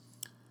effect.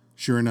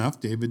 Sure enough,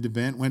 David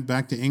Devant went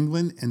back to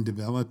England and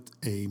developed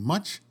a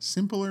much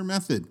simpler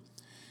method.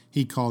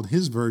 He called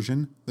his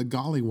version the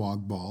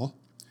Gollywog Ball.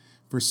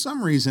 For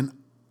some reason,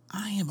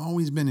 I have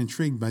always been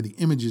intrigued by the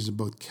images of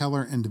both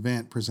Keller and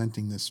Devant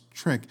presenting this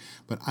trick,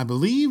 but I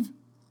believe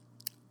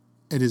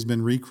it has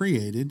been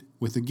recreated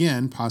with,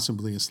 again,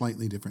 possibly a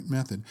slightly different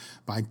method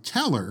by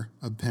Teller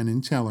of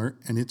Penn & Teller,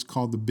 and it's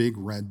called the Big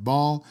Red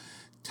Ball.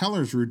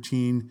 Teller's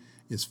routine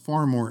is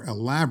far more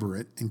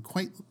elaborate and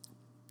quite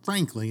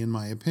frankly, in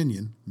my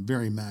opinion,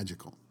 very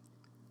magical.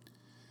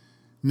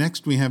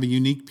 Next, we have a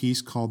unique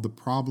piece called The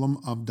Problem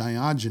of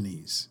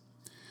Diogenes.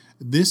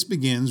 This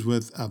begins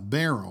with a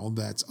barrel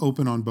that's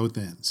open on both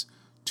ends.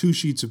 2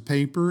 sheets of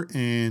paper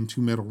and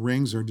 2 metal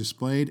rings are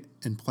displayed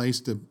and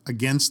placed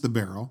against the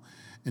barrel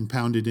and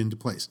pounded into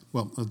place.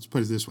 Well, let's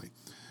put it this way.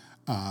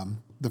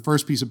 The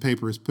first piece of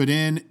paper is put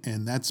in,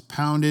 and that's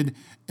pounded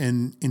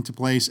and into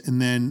place, and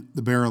then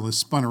the barrel is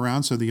spun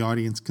around so the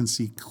audience can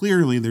see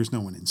clearly there's no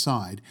one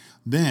inside.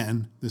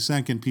 Then the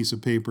second piece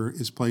of paper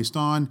is placed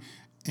on,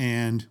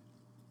 and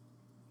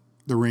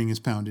the ring is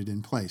pounded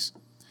in place.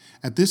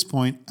 At this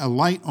point, a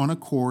light on a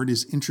cord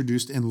is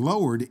introduced and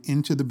lowered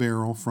into the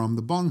barrel from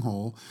the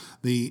bunghole.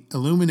 The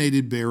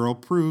illuminated barrel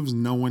proves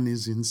no one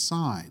is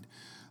inside.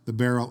 The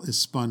barrel is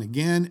spun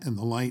again, and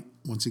the light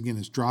once again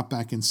is dropped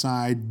back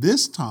inside.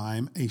 This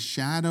time, a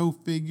shadow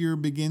figure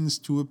begins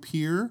to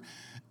appear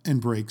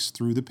and breaks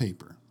through the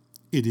paper.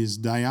 It is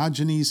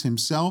Diogenes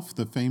himself,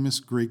 the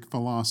famous Greek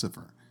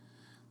philosopher.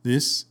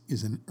 This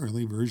is an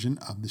early version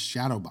of the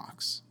shadow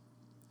box.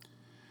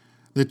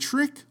 The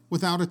trick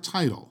without a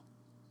title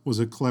was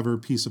a clever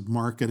piece of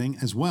marketing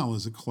as well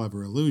as a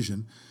clever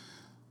illusion.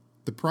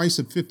 The price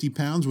of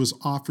 £50 was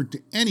offered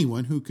to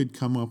anyone who could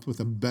come up with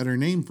a better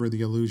name for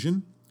the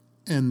illusion,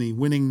 and the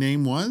winning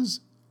name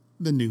was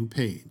The New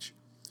Page.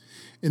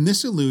 In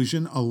this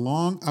illusion, a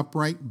long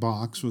upright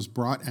box was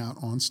brought out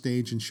on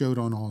stage and showed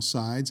on all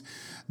sides.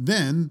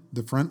 Then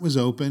the front was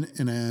open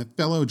and a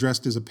fellow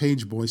dressed as a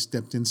page boy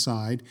stepped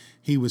inside.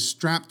 He was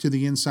strapped to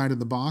the inside of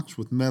the box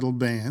with metal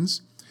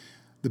bands.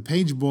 The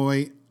page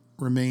boy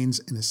remains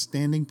in a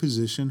standing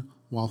position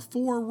while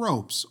 4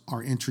 ropes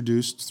are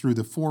introduced through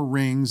the 4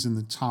 rings in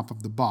the top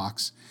of the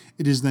box.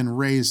 It is then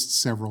raised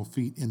several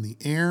feet in the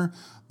air.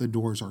 The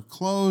doors are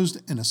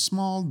closed and a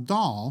small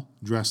doll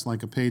dressed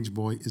like a page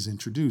boy is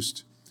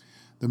introduced.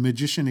 The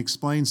magician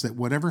explains that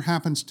whatever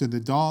happens to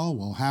the doll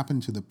will happen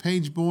to the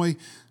page boy.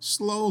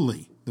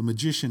 Slowly, the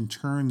magician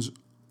turns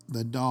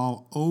the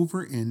doll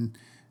over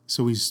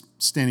so he's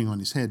standing on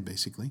his head,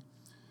 basically.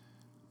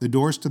 The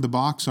doors to the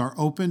box are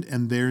opened,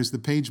 and there's the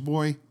page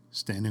boy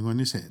standing on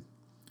his head,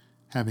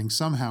 having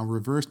somehow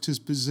reversed his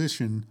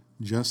position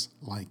just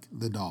like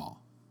the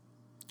doll.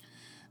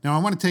 Now,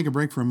 I want to take a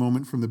break for a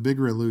moment from the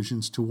bigger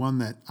illusions to one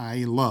that I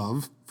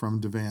love from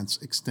Devant's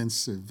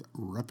extensive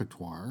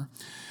repertoire.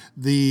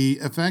 The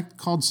effect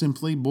called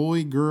simply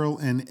Boy, Girl,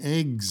 and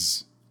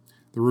Eggs.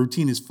 The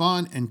routine is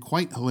fun and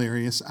quite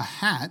hilarious. A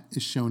hat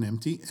is shown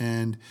empty,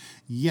 and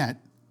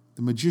yet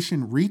the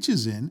magician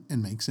reaches in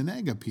and makes an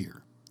egg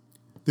appear.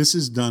 This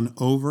is done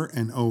over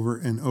and over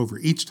and over.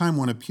 Each time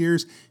one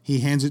appears, he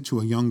hands it to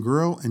a young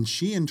girl, and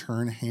she in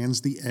turn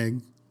hands the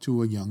egg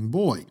to a young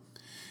boy.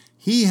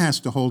 He has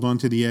to hold on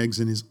to the eggs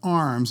in his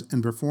arms,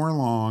 and before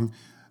long,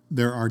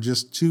 there are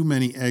just too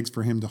many eggs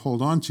for him to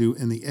hold on to,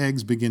 and the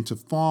eggs begin to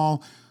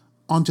fall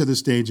onto the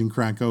stage and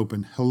crack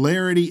open.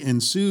 Hilarity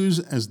ensues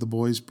as the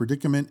boy's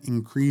predicament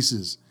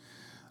increases.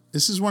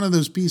 This is one of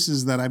those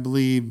pieces that I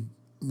believe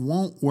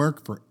won't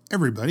work for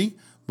everybody,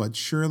 but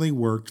surely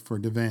worked for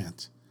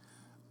Devant.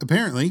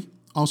 Apparently,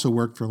 also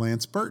worked for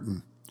Lance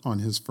Burton on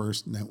his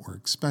first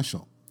network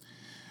special.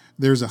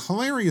 There's a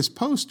hilarious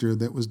poster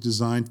that was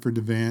designed for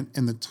Devant,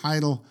 and the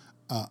title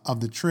of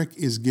the trick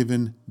is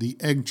given The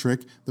Egg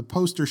Trick. The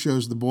poster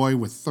shows the boy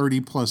with 30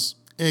 plus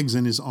eggs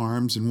in his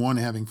arms and one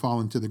having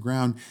fallen to the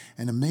ground.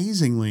 And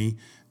amazingly,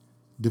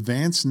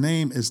 Devant's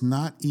name is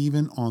not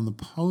even on the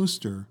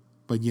poster,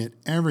 but yet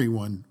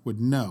everyone would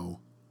know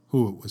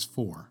who it was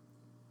for.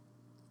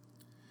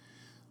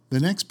 The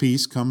next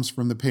piece comes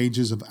from the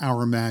pages of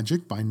Our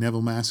Magic by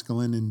Neville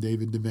Maskelyne and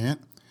David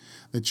Devant.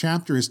 The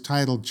chapter is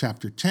titled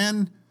Chapter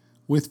 10,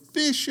 With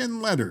Fish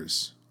and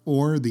Letters,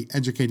 or The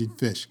Educated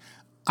Fish.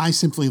 I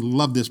simply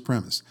love this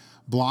premise.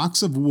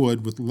 Blocks of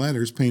wood with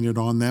letters painted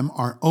on them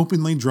are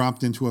openly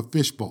dropped into a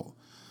fish bowl.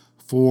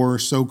 4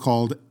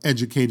 so-called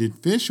educated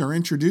fish are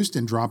introduced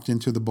and dropped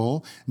into the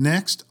bowl.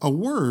 Next, a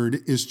word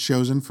is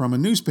chosen from a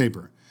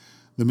newspaper.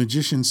 The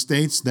magician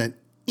states that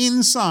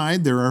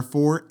inside there are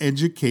 4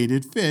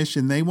 educated fish,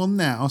 and they will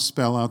now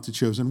spell out the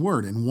chosen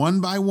word. And one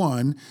by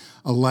one,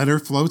 a letter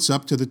floats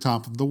up to the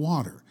top of the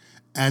water.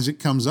 As it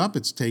comes up,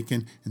 it's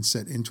taken and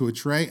set into a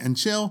tray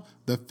until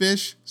the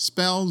fish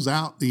spells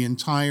out the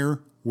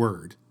entire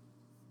word.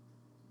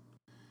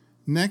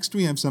 Next,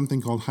 we have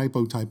something called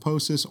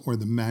hypotyposis, or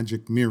the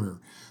magic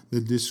mirror.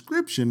 The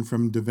description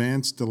from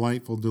Devant's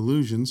Delightful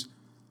Delusions: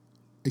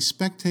 a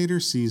spectator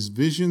sees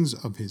visions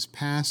of his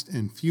past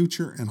and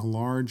future in a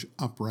large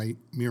upright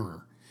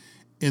mirror.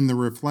 In the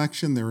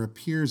reflection, there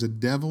appears a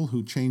devil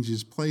who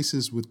changes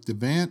places with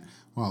Devant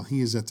while he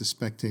is at the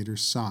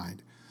spectator's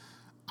side.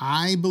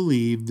 I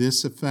believe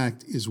this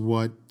effect is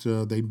what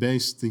they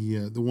based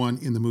the one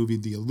in the movie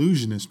The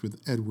Illusionist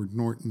with Edward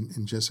Norton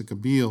and Jessica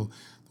Biel,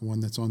 the one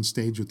that's on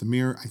stage with the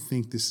mirror. I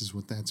think this is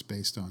what that's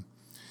based on.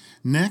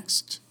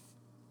 Next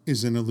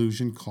is an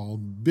illusion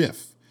called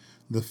Biff,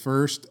 the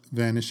first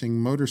vanishing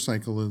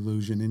motorcycle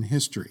illusion in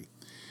history.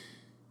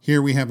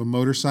 Here we have a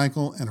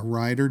motorcycle and a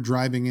rider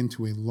driving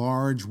into a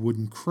large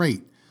wooden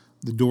crate.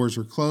 The doors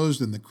are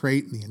closed and the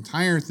crate and the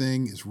entire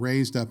thing is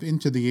raised up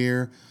into the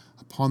air.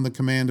 Upon the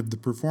command of the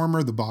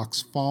performer, the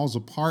box falls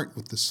apart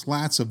with the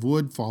slats of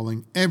wood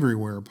falling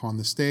everywhere upon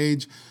the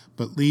stage,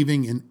 but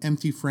leaving an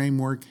empty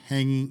framework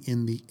hanging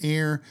in the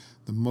air.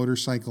 The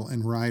motorcycle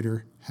and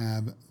rider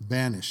have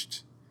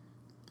vanished.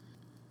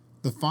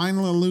 The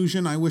final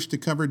illusion I wish to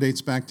cover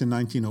dates back to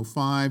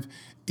 1905.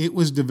 It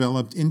was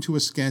developed into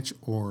a sketch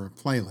or a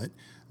playlet.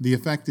 The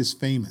effect is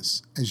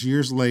famous, as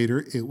years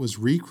later it was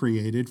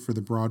recreated for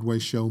the Broadway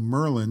show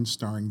Merlin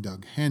starring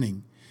Doug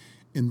Henning.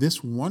 In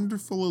this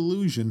wonderful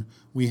illusion,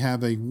 we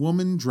have a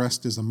woman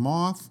dressed as a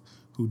moth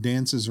who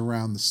dances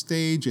around the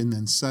stage and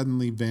then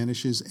suddenly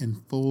vanishes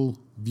in full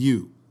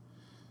view.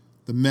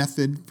 The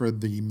method for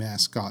the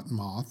mascot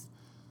moth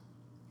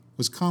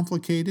was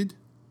complicated,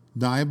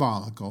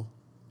 diabolical,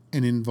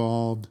 and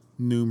involved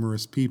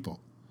numerous people.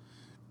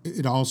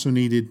 It also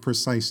needed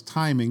precise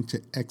timing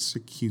to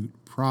execute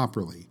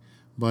properly,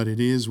 but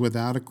it is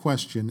without a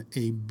question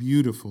a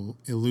beautiful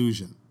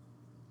illusion.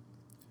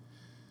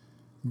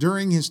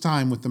 During his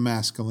time with the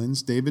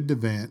Maskelynes, David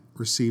Devant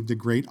received a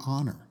great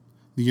honor.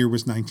 The year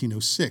was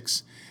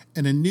 1906,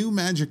 and a new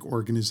magic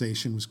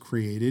organization was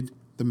created,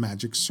 the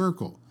Magic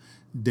Circle.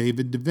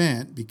 David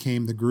Devant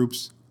became the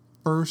group's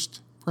first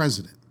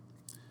president.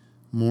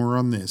 More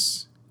on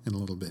this in a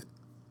little bit.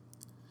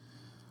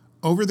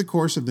 Over the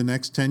course of the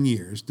next 10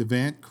 years,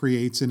 Devant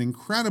creates an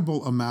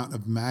incredible amount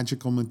of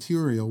magical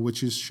material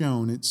which is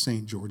shown at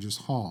St. George's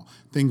Hall.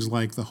 Things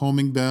like the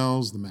homing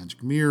bells, the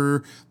magic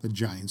mirror, the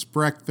giant's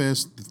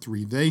breakfast, the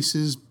three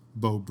vases,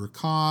 Beau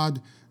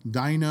Bricade,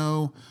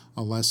 Dino,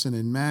 A Lesson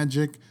in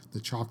Magic, the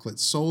chocolate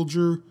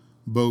soldier,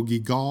 bogey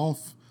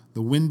golf,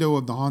 the window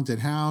of the haunted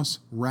house,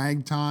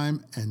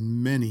 ragtime,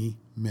 and many,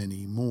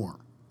 many more.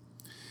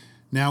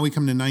 Now we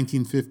come to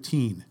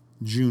 1915,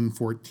 June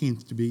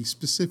 14th to be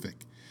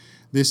specific.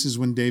 This is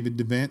when David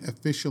Devant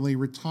officially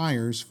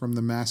retires from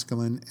the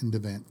Maskelyne and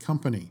Devant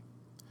Company.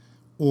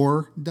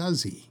 Or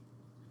does he?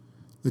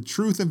 The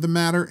truth of the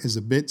matter is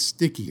a bit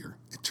stickier.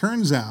 It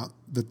turns out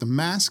that the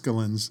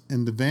Maskelynes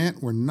and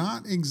Devant were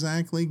not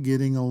exactly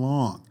getting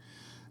along.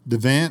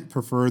 Devant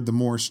preferred the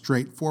more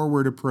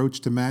straightforward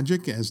approach to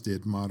magic, as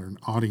did modern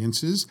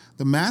audiences.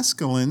 The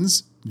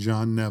Maskelynes,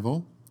 John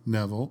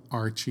Neville,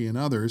 Archie, and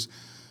others,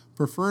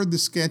 preferred the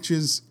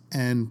sketches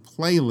and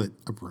playlet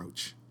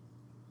approach.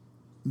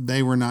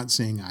 They were not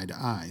seeing eye to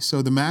eye.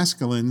 So the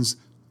Maskelynes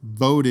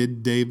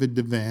voted David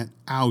Devant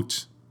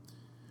out.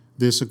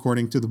 This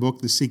according to the book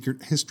The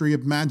Secret History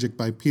of Magic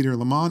by Peter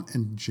Lamont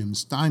and Jim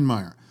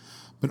Steinmeier.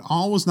 But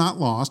all was not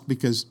lost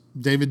because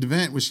David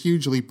Devant was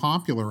hugely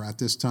popular at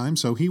this time,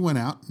 so he went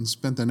out and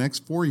spent the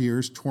next 4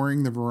 years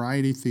touring the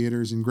variety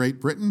theaters in Great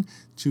Britain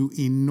to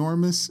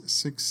enormous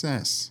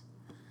success.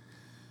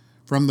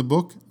 From the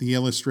book The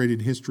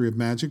Illustrated History of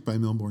Magic by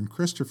Milbourne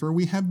Christopher,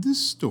 we have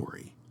this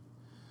story.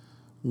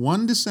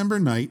 One December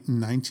night in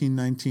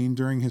 1919,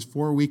 during his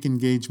 4-week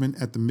engagement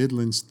at the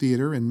Midlands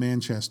Theatre in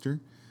Manchester,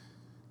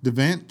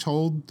 Devant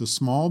told the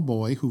small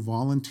boy who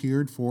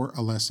volunteered for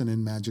A Lesson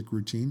in Magic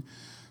routine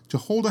to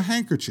hold a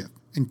handkerchief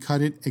and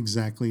cut it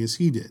exactly as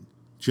he did,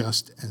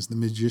 just as the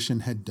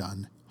magician had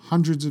done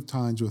hundreds of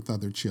times with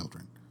other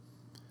children.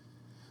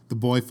 The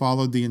boy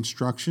followed the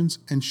instructions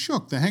and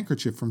shook the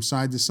handkerchief from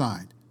side to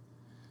side.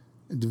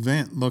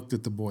 Devant looked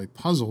at the boy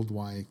puzzled,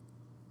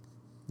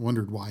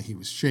 wondered why he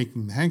was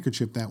shaking the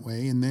handkerchief that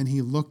way, and then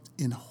he looked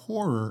in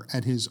horror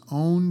at his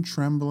own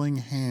trembling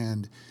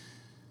hand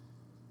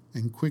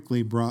and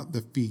quickly brought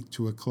the feat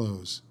to a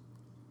close.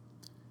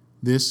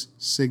 This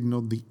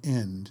signaled the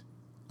end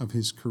of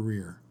his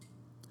career.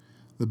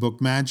 The book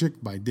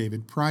Magic by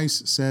David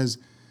Price says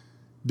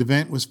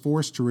Devant was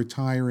forced to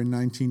retire in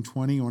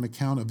 1920 on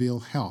account of ill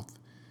health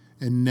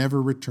and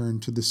never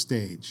returned to the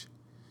stage.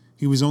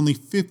 He was only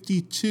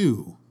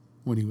 52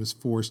 when he was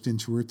forced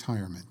into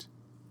retirement.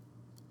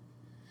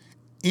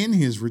 In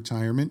his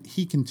retirement,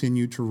 he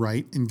continued to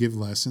write and give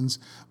lessons,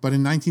 but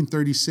in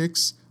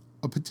 1936,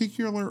 a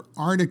particular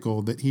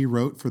article that he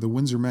wrote for the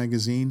Windsor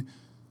magazine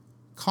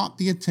caught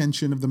the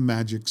attention of the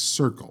Magic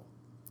Circle.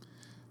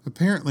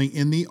 Apparently,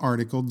 in the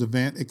article,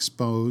 Devant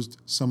exposed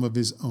some of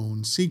his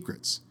own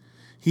secrets.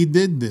 He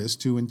did this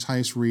to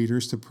entice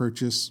readers to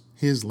purchase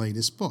his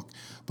latest book,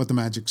 but the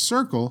Magic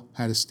Circle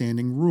had a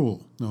standing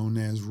rule known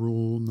as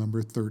Rule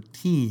Number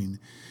 13,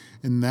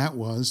 and that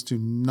was to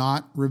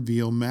not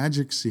reveal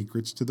magic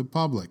secrets to the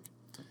public.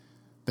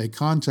 They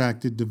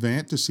contacted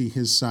Devant to see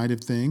his side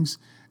of things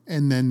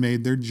and then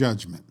made their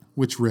judgment,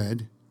 which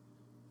read,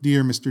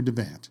 "Dear Mr.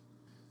 Devant,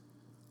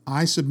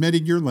 I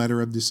submitted your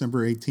letter of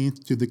December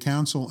 18th to the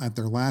Council at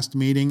their last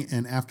meeting,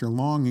 and after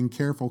long and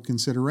careful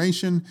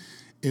consideration,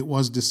 it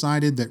was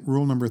decided that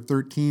Rule Number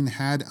 13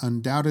 had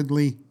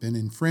undoubtedly been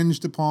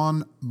infringed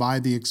upon by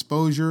the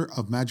exposure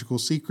of magical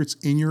secrets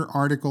in your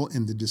article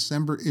in the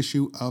December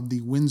issue of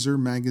the Windsor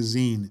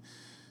magazine.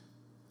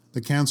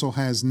 The Council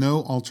has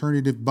no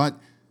alternative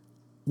but,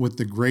 with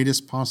the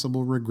greatest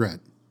possible regret,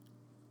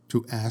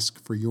 to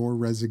ask for your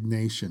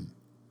resignation.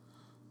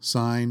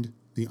 Signed,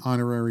 the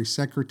Honorary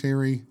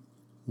Secretary,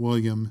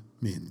 William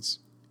Minns."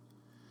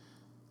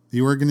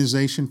 The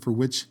organization for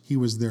which he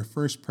was their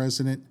first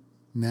president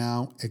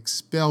now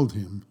expelled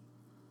him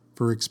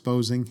for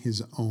exposing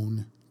his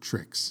own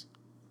tricks.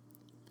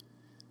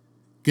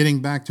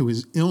 Getting back to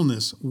his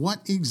illness,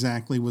 what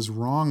exactly was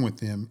wrong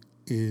with him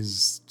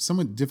is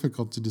somewhat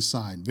difficult to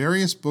decide.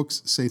 Various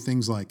books say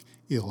things like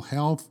ill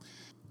health,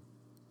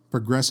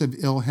 progressive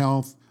ill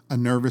health, a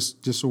nervous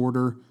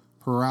disorder,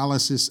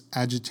 paralysis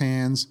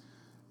agitans.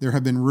 There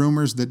have been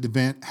rumors that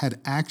Devant had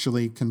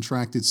actually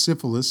contracted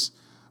syphilis,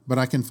 but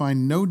I can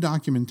find no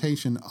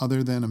documentation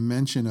other than a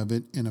mention of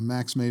it in a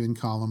Max Maven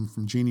column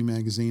from Genie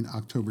magazine,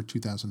 October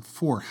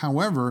 2004.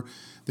 However,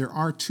 there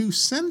are 2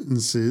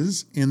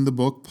 sentences in the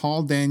book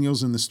Paul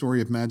Daniels and the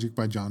Story of Magic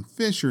by John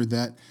Fisher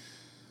that,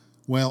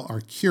 well,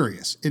 are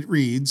curious. It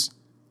reads,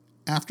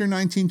 after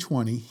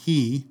 1920,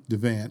 he,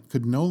 Devant,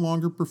 could no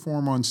longer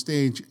perform on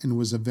stage and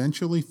was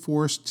eventually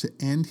forced to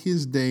end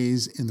his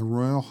days in the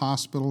Royal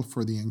Hospital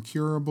for the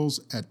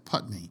Incurables at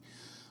Putney.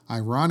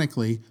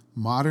 Ironically,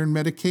 modern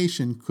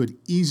medication could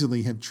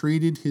easily have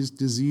treated his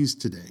disease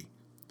today.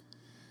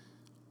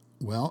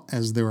 Well,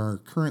 as there are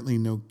currently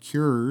no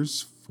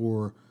cures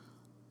for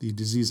the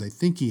disease I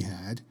think he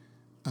had,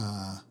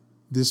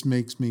 this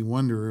makes me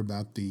wonder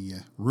about the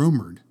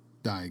rumored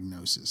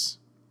diagnosis.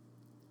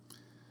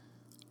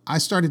 I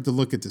started to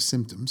look at the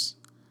symptoms,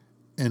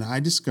 and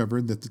I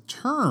discovered that the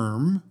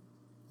term,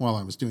 while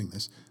I was doing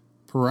this,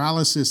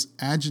 paralysis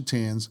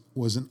agitans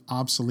was an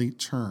obsolete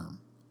term.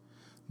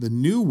 The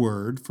new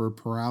word for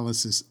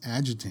paralysis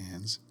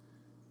agitans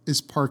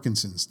is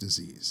Parkinson's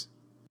disease.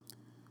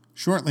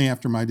 Shortly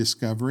after my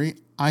discovery,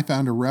 I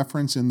found a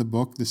reference in the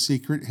book The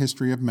Secret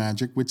History of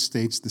Magic which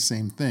states the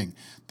same thing,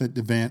 that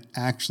Devant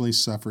actually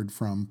suffered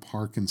from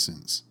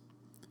Parkinson's.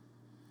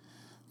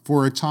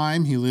 For a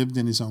time, he lived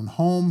in his own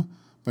home,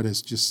 but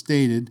as just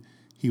stated,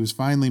 he was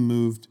finally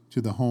moved to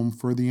the Home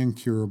for the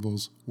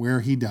Incurables, where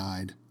he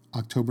died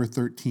October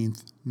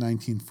 13th,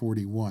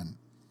 1941.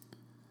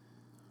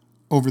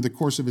 Over the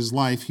course of his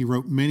life, he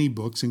wrote many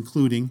books,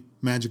 including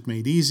Magic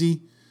Made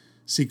Easy,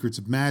 Secrets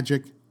of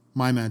Magic,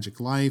 My Magic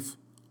Life,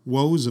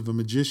 Woes of a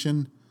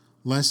Magician,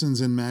 Lessons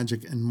in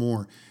Magic, and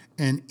more.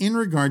 And in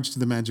regards to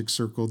the Magic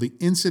Circle, the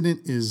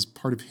incident is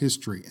part of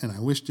history, and I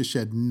wish to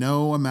shed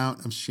no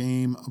amount of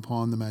shame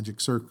upon the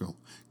Magic Circle.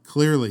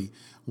 Clearly,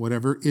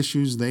 whatever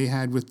issues they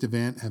had with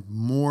Devant have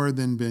more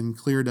than been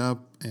cleared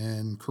up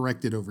and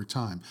corrected over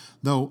time.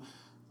 Though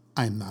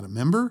I am not a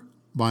member,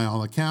 by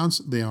all accounts,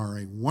 they are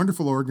a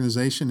wonderful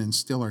organization and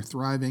still are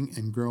thriving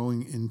and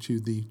growing into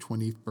the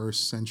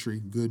 21st century,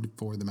 good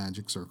for the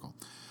Magic Circle.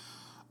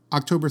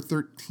 October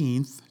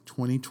 13th,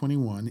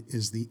 2021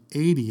 is the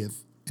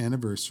 80th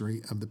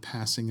anniversary of the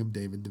passing of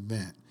David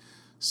Devant.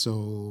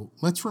 So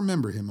let's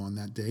remember him on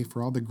that day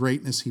for all the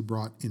greatness he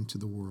brought into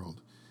the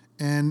world.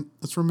 And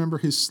let's remember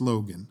his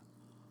slogan,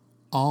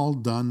 all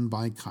done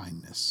by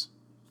kindness,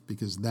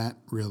 because that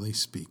really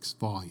speaks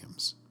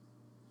volumes.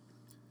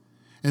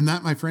 And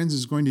that, my friends,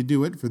 is going to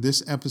do it for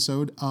this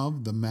episode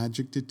of the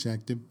Magic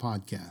Detective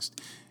Podcast.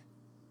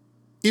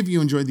 If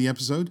you enjoyed the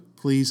episode,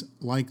 please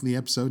like the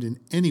episode in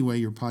any way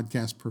your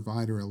podcast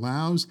provider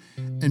allows.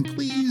 And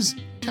please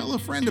tell a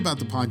friend about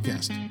the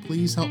podcast.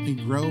 Please help me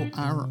grow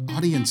our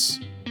audience.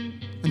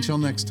 Until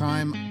next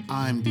time,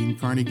 I'm Dean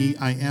Carnegie.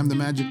 I am the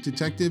Magic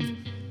Detective.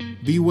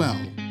 Be well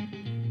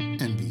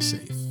and be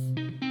safe.